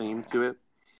Overwatch theme to it.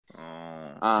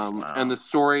 Wow. And the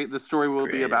story will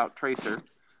be about Tracer.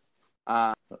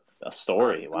 A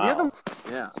story, wow.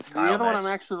 The other one I'm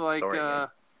actually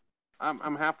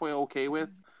I'm halfway okay with.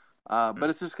 But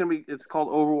it's just it's called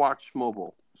Overwatch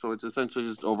Mobile. So it's essentially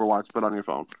just Overwatch but on your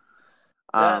phone.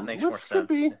 That makes more sense. Could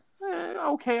be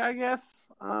okay, I guess.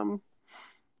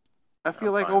 I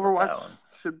feel like Overwatch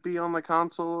should be on the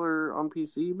console or on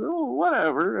PC, but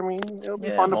whatever. I mean, it'll be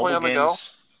fun to play on the go.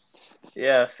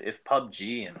 Yeah, if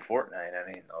PUBG and Fortnite,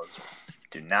 I mean, those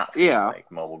do not seem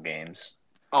like mobile games.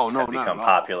 Oh no, have become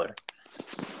popular.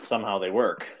 Somehow they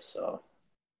work, so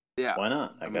yeah, why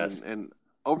not? I guess. And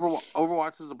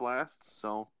Overwatch is a blast.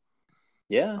 So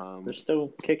yeah, they're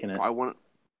still kicking it. I want.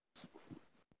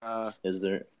 Is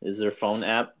their phone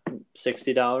app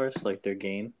 $60 like their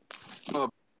game?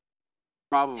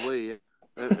 Probably.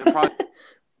 It probably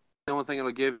the only thing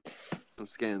it'll give some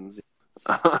skins.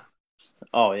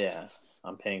 Oh yeah,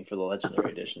 I'm paying for the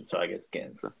Legendary Edition, so I get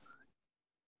skins.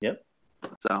 Yep.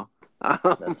 So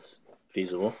that's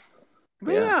feasible.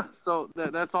 But yeah, so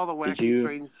that's all the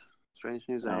wacky, strange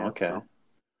news I have. Okay. So.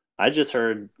 I just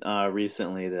heard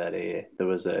recently that there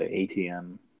was a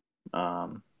ATM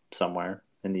somewhere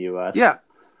in the U.S. Yeah.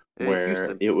 Where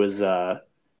Houston. It was,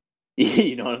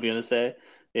 you know what I'm gonna say?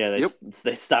 Yeah,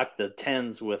 they stocked the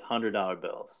tens with $100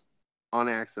 bills on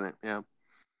accident. Yeah.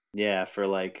 Yeah, for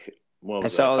what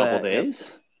was it, a couple days?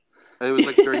 Yep. It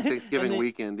was during Thanksgiving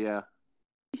weekend. Yeah.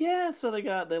 Yeah, so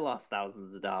they lost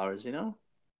thousands of dollars,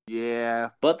 Yeah.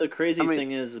 But the crazy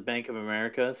thing is, Bank of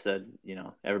America said,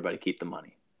 everybody keep the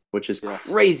money, which is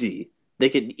crazy. They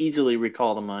could easily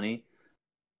recall the money,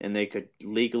 and they could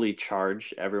legally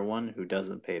charge everyone who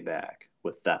doesn't pay back,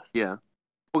 with theft. Yeah,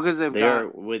 because They are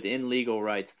within legal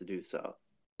rights to do so.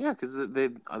 Yeah, because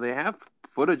they have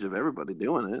footage of everybody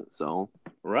doing it. So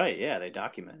right, yeah, they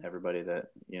document everybody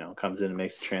that comes in and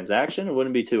makes a transaction. It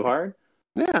wouldn't be too hard.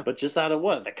 Yeah, but just out of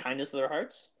what, the kindness of their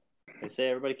hearts, they say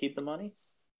everybody keep the money.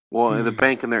 Well, the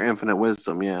bank and their infinite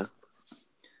wisdom, yeah.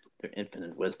 Their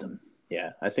infinite wisdom,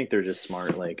 yeah. I think they're just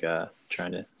smart, like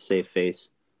trying to save face.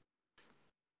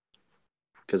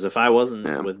 Because if I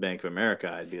wasn't with Bank of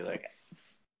America, I'd be like,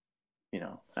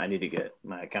 I need to get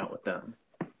my account with them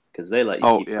because they let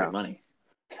you keep free money.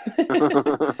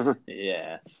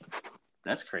 Yeah,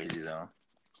 that's crazy though.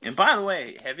 And by the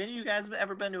way, have any of you guys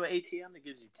ever been to an ATM that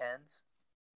gives you tens?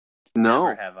 No.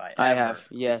 Never have I. Ever. I have.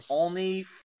 Yes. It's only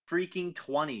freaking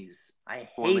 20s. I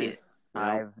hate it.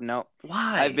 No.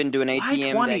 Why? I've been to an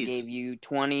ATM that gave you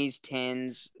 20s,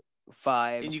 10s,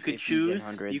 5s, and you could 50s, choose.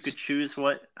 and 100s. You could choose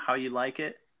how you like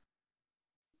it.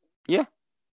 Yeah.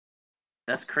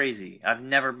 That's crazy.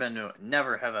 Never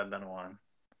have I been to one.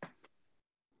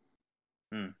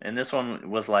 And this one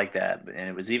was like that, and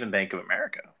it was even Bank of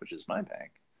America, which is my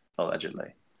bank,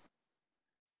 allegedly.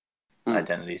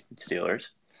 Identity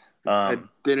stealers.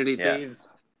 Identity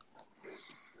thieves.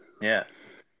 Yeah.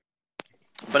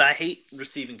 But I hate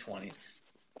receiving 20s.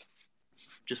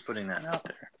 Just putting that out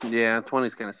there. Yeah,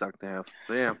 20s kind of suck to have.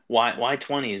 But yeah. Why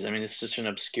 20s? I mean, it's such an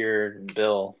obscure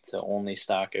bill to only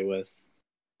stock it with.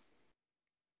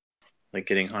 Like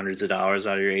getting hundreds of dollars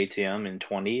out of your ATM in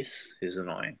 20s is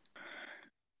annoying.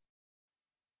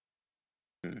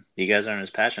 You guys aren't as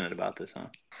passionate about this, huh?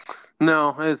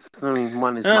 No,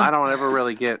 money's. I don't ever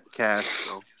really get cash,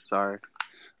 so sorry.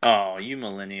 Oh, you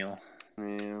millennial.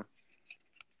 Yeah.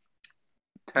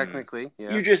 Technically,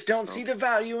 yeah. You just don't see the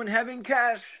value in having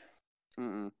cash.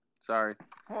 Sorry.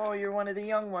 Oh, you're one of the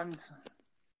young ones.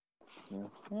 Yeah,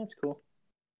 that's cool.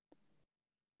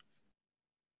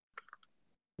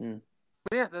 But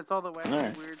yeah, that's all the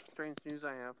weird, strange news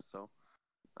I have. So,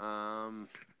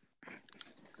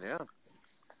 yeah.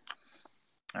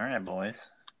 All right, boys.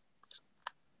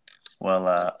 Well,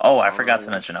 I forgot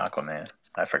to mention Aquaman.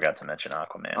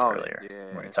 Earlier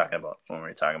when we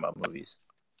were talking about movies.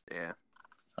 Yeah.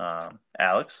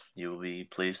 Alex, you will be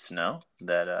pleased to know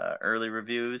that early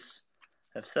reviews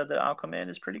have said that Aquaman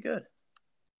is pretty good.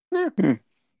 Yeah.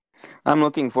 I'm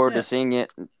looking forward to seeing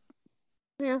it.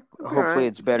 Yeah. Hopefully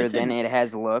it's better than it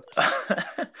has looked.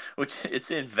 Which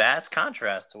it's in vast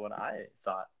contrast to what I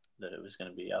thought that it was going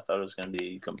to be. I thought it was going to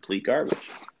be complete garbage.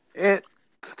 It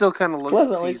still kind of looks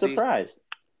pleasantly cheesy. Surprised.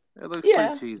 It looks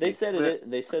pretty cheesy.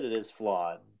 They said it is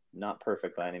flawed, not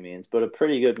perfect by any means, but a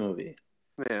pretty good movie.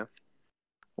 Yeah.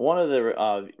 One of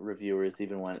the reviewers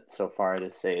even went so far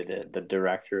to say that the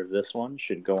director of this one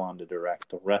should go on to direct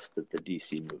the rest of the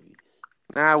DC movies.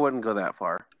 I wouldn't go that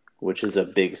far. Which is a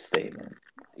big statement.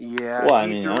 Yeah. Well, I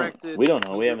mean, we don't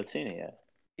know. We haven't seen it yet.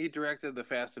 He directed the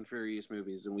Fast and Furious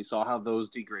movies, and we saw how those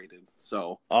degraded.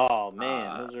 So. Oh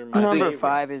man, those are my Number favorites.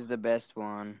 5 is the best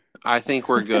one. I think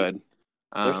we're good.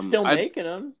 They're still making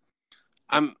them.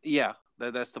 Yeah,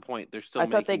 that's the point. They're still. I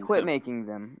thought they quit making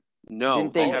them. No,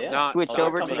 didn't they have not switched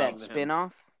over to that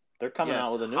spin-off? They're coming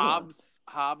out with a new one.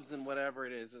 Hobbs and whatever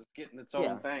it is getting its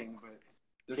own thing, but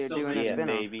they're still doing a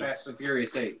spin-off. Baby. Fast and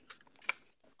Furious 8.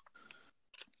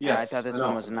 Yeah, I thought this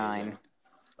one was 9.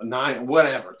 9,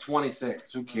 whatever,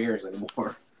 26. Who cares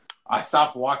anymore? I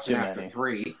stopped watching after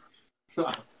 3.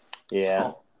 Yeah.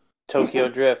 So. Tokyo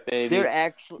Drift, baby. They're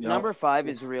actually number 5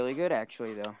 is really good.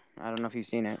 Actually, though, I don't know if you've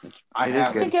seen it. I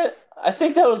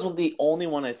think that was the only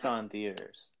one I saw in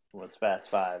theaters. Was Fast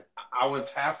 5. I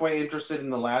was halfway interested in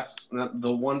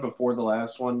the one before the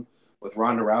last one with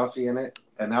Ronda Rousey in it,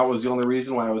 and that was the only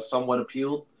reason why I was somewhat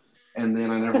appealed. And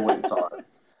then I never went and saw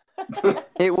it.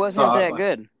 It wasn't that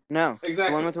good. No,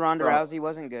 exactly. The one with Ronda Rousey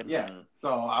wasn't good. Yeah,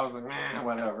 so I was like,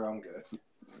 whatever, I'm good.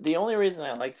 The only reason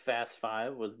I liked Fast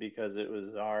 5 was because it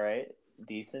was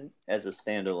decent as a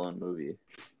standalone movie.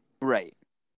 Right.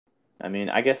 I mean,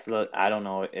 I guess I don't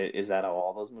know. Is that how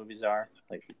all those movies are?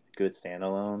 Like good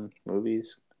standalone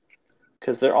movies?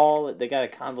 Because they got a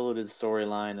convoluted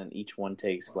storyline, and each one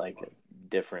takes like a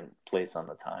different place on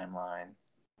the timeline.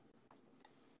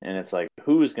 And it's like,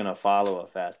 who's gonna follow a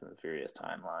Fast and the Furious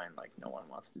timeline? Like, no one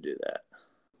wants to do that.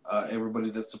 Everybody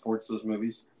that supports those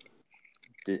movies.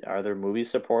 Are there movie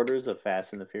supporters of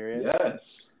Fast and the Furious?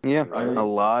 Yes. Yeah, a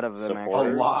lot of them.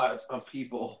 Supporters? A lot of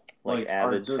people. Like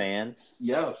avid fans?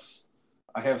 Yes.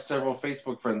 I have several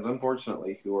Facebook friends,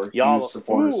 unfortunately, who are huge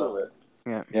supporters of it.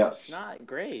 Yeah. Yes. It's not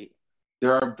great.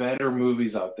 There are better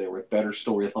movies out there with better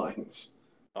storylines.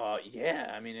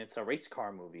 Yeah. I mean, it's a race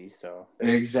car movie, so.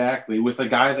 Exactly. With a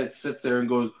guy that sits there and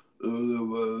goes,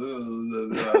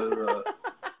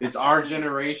 It's our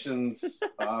generation's.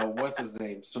 What's his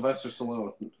name? Sylvester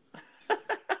Stallone.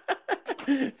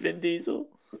 Vin Diesel.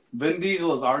 Vin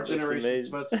Diesel is our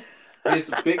generation's.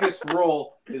 His biggest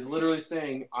role is literally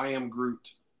saying, "I am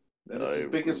Groot." That is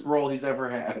his biggest role he's ever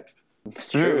had. It's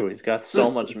true. He's got so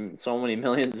many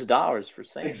millions of dollars for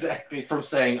saying exactly from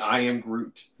saying "I am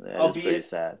Groot." That is pretty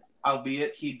sad.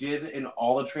 Albeit he did in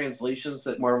all the translations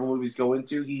that Marvel movies go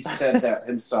into, he said that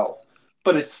himself.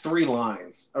 But it's 3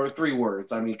 lines or 3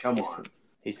 words. I mean, come on.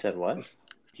 He said what?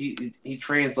 He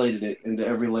translated it into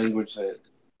every language that.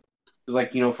 It's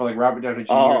like, for like Robert Downey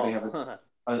Jr. They have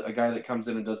a guy that comes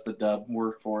in and does the dub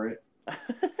work for it.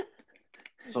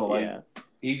 So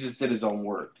he just did his own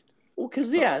work. Well,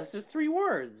 because it's just 3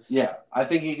 words. Yeah, I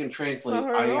think he can translate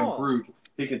 "I am Groot."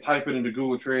 He can type it into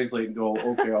Google Translate and go,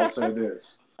 "Okay, I'll say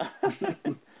this."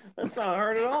 That's not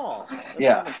hard at all. That's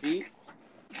not a feat.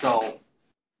 So,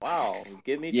 wow,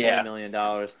 give me $20 million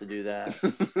to do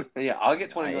that. Yeah, I'll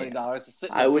get $20 million to sit.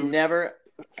 I would never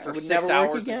for 6 never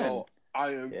hours again. And go,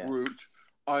 "I am Groot.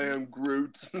 I am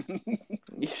Groot."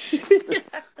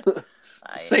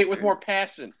 Say it with more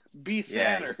passion. Be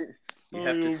sadder. You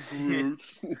have to say it.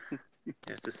 You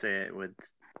have to say it with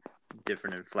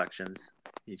different inflections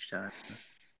each time.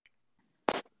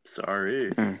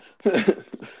 Sorry.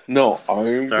 No,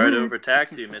 I'm sorry to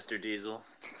overtax you, Mr. Diesel.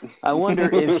 I wonder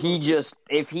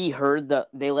if he heard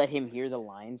they let him hear the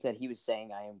lines that he was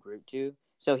saying "I am Groot" to,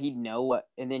 so he'd know what,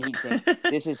 and then he'd think,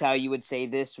 "This is how you would say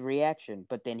this reaction,"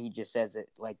 but then he just says it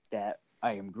like that,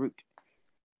 "I am Groot."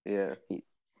 Yeah.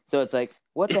 So it's like,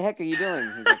 "What the heck are you doing?"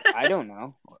 He's like, "I don't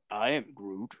know. I am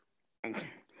Groot."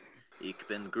 Ich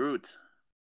bin Groot.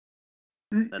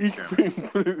 That's German.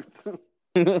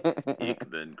 Ich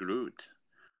bin Groot.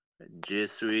 Je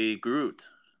suis Groot.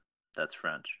 That's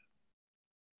French.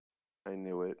 I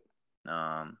knew it.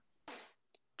 Jam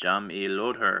I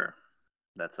Lodher.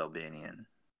 That's Albanian.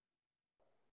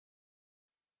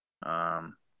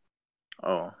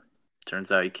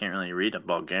 Turns out you can't really read a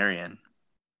Bulgarian.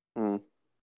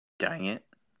 Dang it.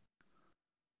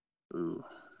 Ooh.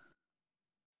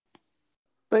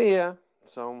 But yeah,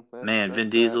 so man, Vin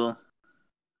Diesel,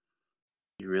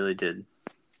 you really did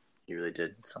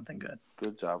something good.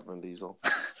 Good job, Vin Diesel.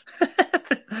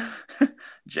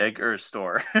 Jeg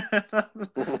Store.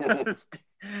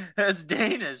 That's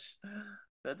Danish.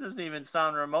 That doesn't even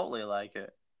sound remotely like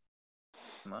it.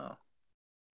 No.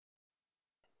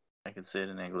 I can say it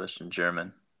in English and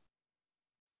German.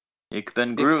 Ich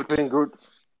bin Groot. Ich bin Groot.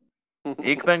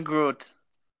 Ich bin Groot.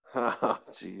 Oh,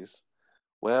 jeez.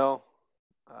 Well,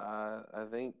 I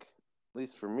think, at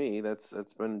least for me, that's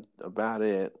been about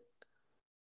it.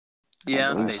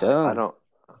 Yeah, I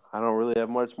don't really have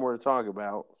much more to talk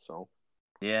about. So.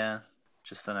 Yeah,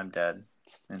 just that I'm dead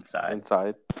inside.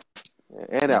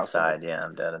 And outside. Yeah,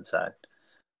 I'm dead inside.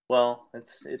 Well,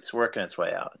 it's working its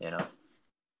way out,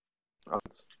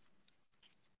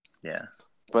 Yeah.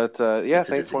 But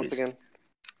thanks once again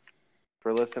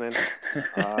for listening.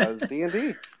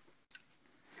 Z&D.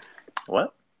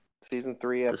 What? Season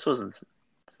 3. This wasn't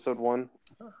episode 1.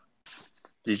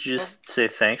 Did you just say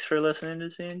thanks for listening to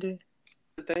Z&D?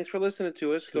 Thanks for listening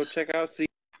to us. Go check out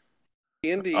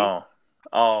Z&D. Oh.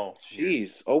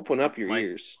 Jeez, open up your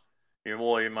ears.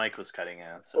 Your mic was cutting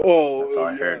out. So that's all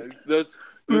I heard. That's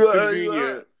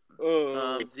convenient.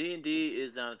 Z&D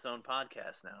is on its own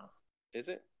podcast now. Is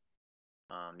it?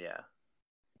 Yeah.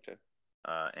 Okay.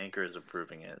 Anchor is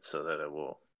approving it so that it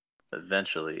will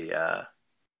eventually.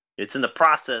 It's in the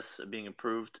process of being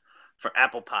approved for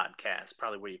Apple Podcasts,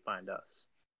 probably where you find us.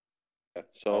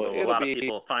 So a lot of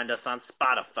people find us on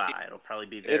Spotify. It'll probably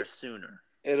be there sooner.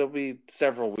 It'll be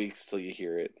several weeks till you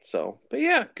hear it. So, but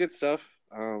yeah, good stuff.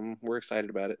 We're excited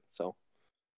about it. So,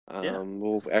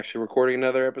 we'll actually recording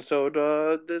another episode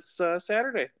this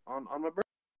Saturday on my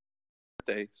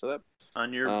birthday. So that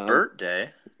on your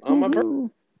birthday. On my birthday.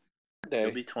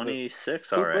 You'll be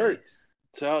 26 already.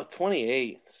 So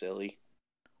 28, silly.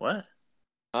 What?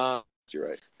 You're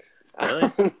right.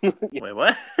 Really? Yeah. Wait,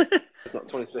 what? Not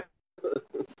 26.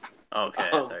 Okay.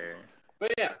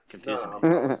 But yeah, confusing me.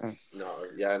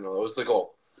 It was the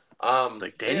goal.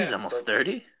 Like Danny's almost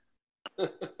 30. I'm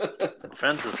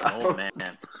friends with an old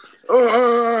man.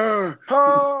 Oh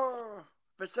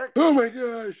my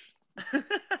gosh!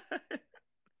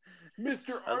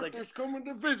 Mr. Arthur's coming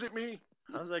to visit me.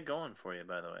 How's that going for you,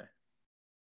 by the way?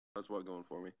 How's what going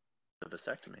for me? The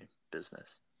vasectomy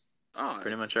business. Oh,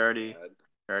 pretty much already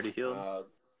healed.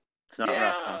 It's not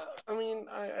rough. Huh? I mean,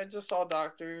 I just saw a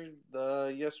doctor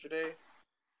yesterday.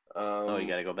 You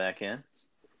got to go back in.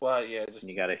 Well, yeah,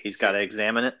 he's got to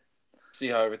examine it. See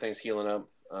how everything's healing up.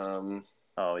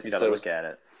 He's got to look at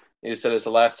it. He said it's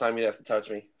the last time you'd have to touch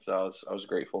me, so I was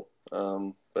grateful.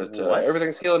 But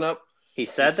everything's healing up. He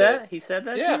said that? He said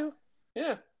that Yeah. to you?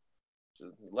 Yeah.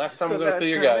 Last time I'm going to feel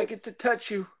your guys. I get to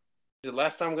touch you. He said,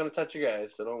 last time I'm going to touch you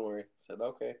guys, so don't worry. I said,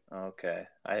 okay. Okay.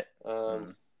 I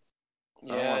don't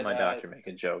want my doctor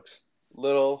making jokes.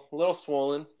 Little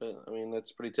swollen, but I mean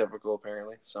that's pretty typical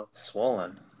apparently. So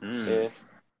swollen. Yeah.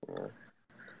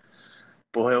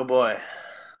 Boy, oh boy,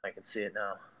 I can see it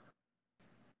now.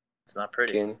 It's not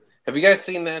pretty. Have you guys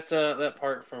seen that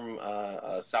part from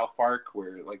South Park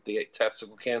where like they get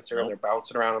testicle cancer and they're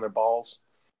bouncing around on their balls?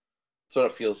 That's what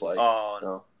it feels like. Oh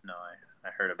no, I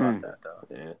heard about that though.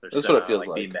 Yeah, that's what it feels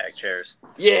like. Beanbag chairs.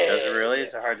 Yeah. Does it really?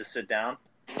 Is it hard to sit down?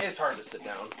 It's hard to sit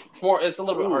down. It's a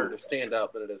little bit harder to stand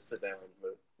up than it is to sit down,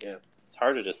 but yeah. It's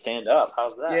harder to stand up.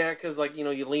 How's that? Yeah, because like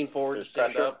you lean forward to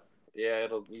stand up. Yeah,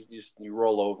 you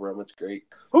roll over them. It's great.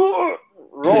 Roll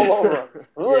over them.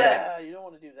 Yeah, you don't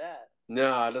want to do that.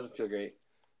 No, it doesn't feel great.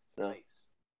 So, nice.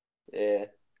 Yeah,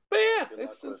 but yeah,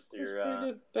 it's pretty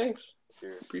good. Thanks.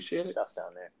 Appreciate it. Stuff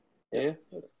down there.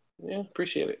 Yeah,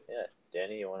 appreciate it. Yeah,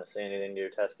 Danny, you want to say anything to your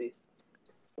testes?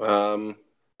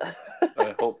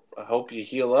 I hope you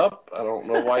heal up. I don't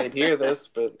know why you'd hear this,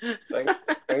 but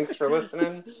thanks for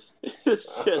listening.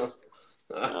 It's just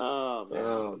oh man.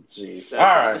 Oh jeez. All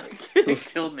right. It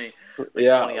killed me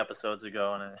 20 episodes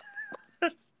ago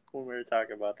when we were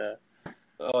talking about that.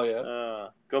 Oh yeah.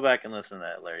 Go back and listen to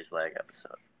that Larry's Leg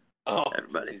episode. Oh,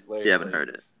 everybody, if you haven't heard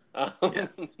it. Yeah.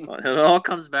 It all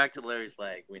comes back to Larry's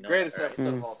Leg. We know greatest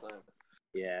episode of all time.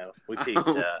 Yeah, we peaked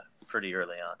pretty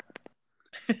early on.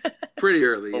 Pretty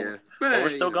early, yeah. But we're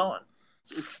still going.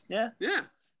 Yeah. Yeah.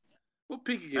 We'll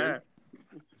peak again. All right.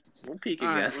 We'll peak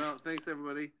again. Right, well, thanks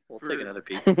everybody. We'll take another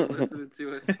peek. Listening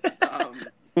to us. I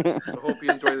hope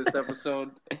you enjoyed this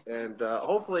episode, and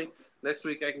hopefully next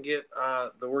week I can get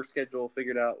the work schedule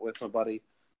figured out with my buddy,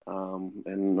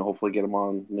 and hopefully get him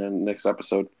on the next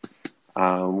episode.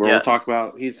 Where we'll talk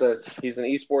about he's an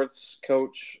esports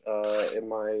coach in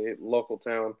my local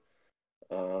town.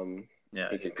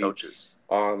 He competes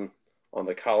on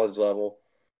the college level,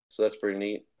 so that's pretty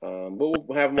neat. But we'll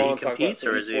have him on. He competes,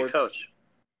 or is he a coach?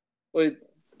 Well,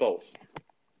 both.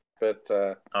 But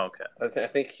okay, I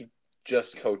think he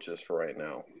just coaches for right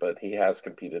now, but he has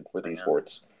competed with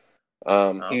esports.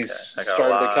 He's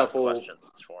started a couple questions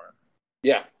for him.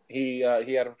 Yeah, he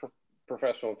had a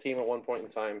professional team at one point in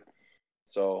time.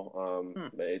 So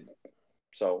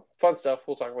so fun stuff.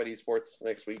 We'll talk about esports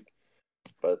next week.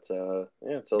 But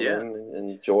until then,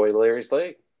 enjoy Larry's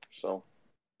Leg. So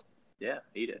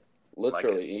eat it.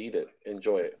 Literally eat it.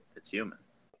 Enjoy it. It's human.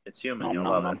 You'll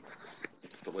love it.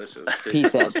 It's delicious.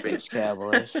 Peace out, Space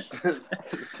Cowboys.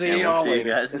 See you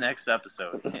guys next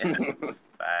episode.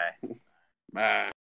 Bye. Bye.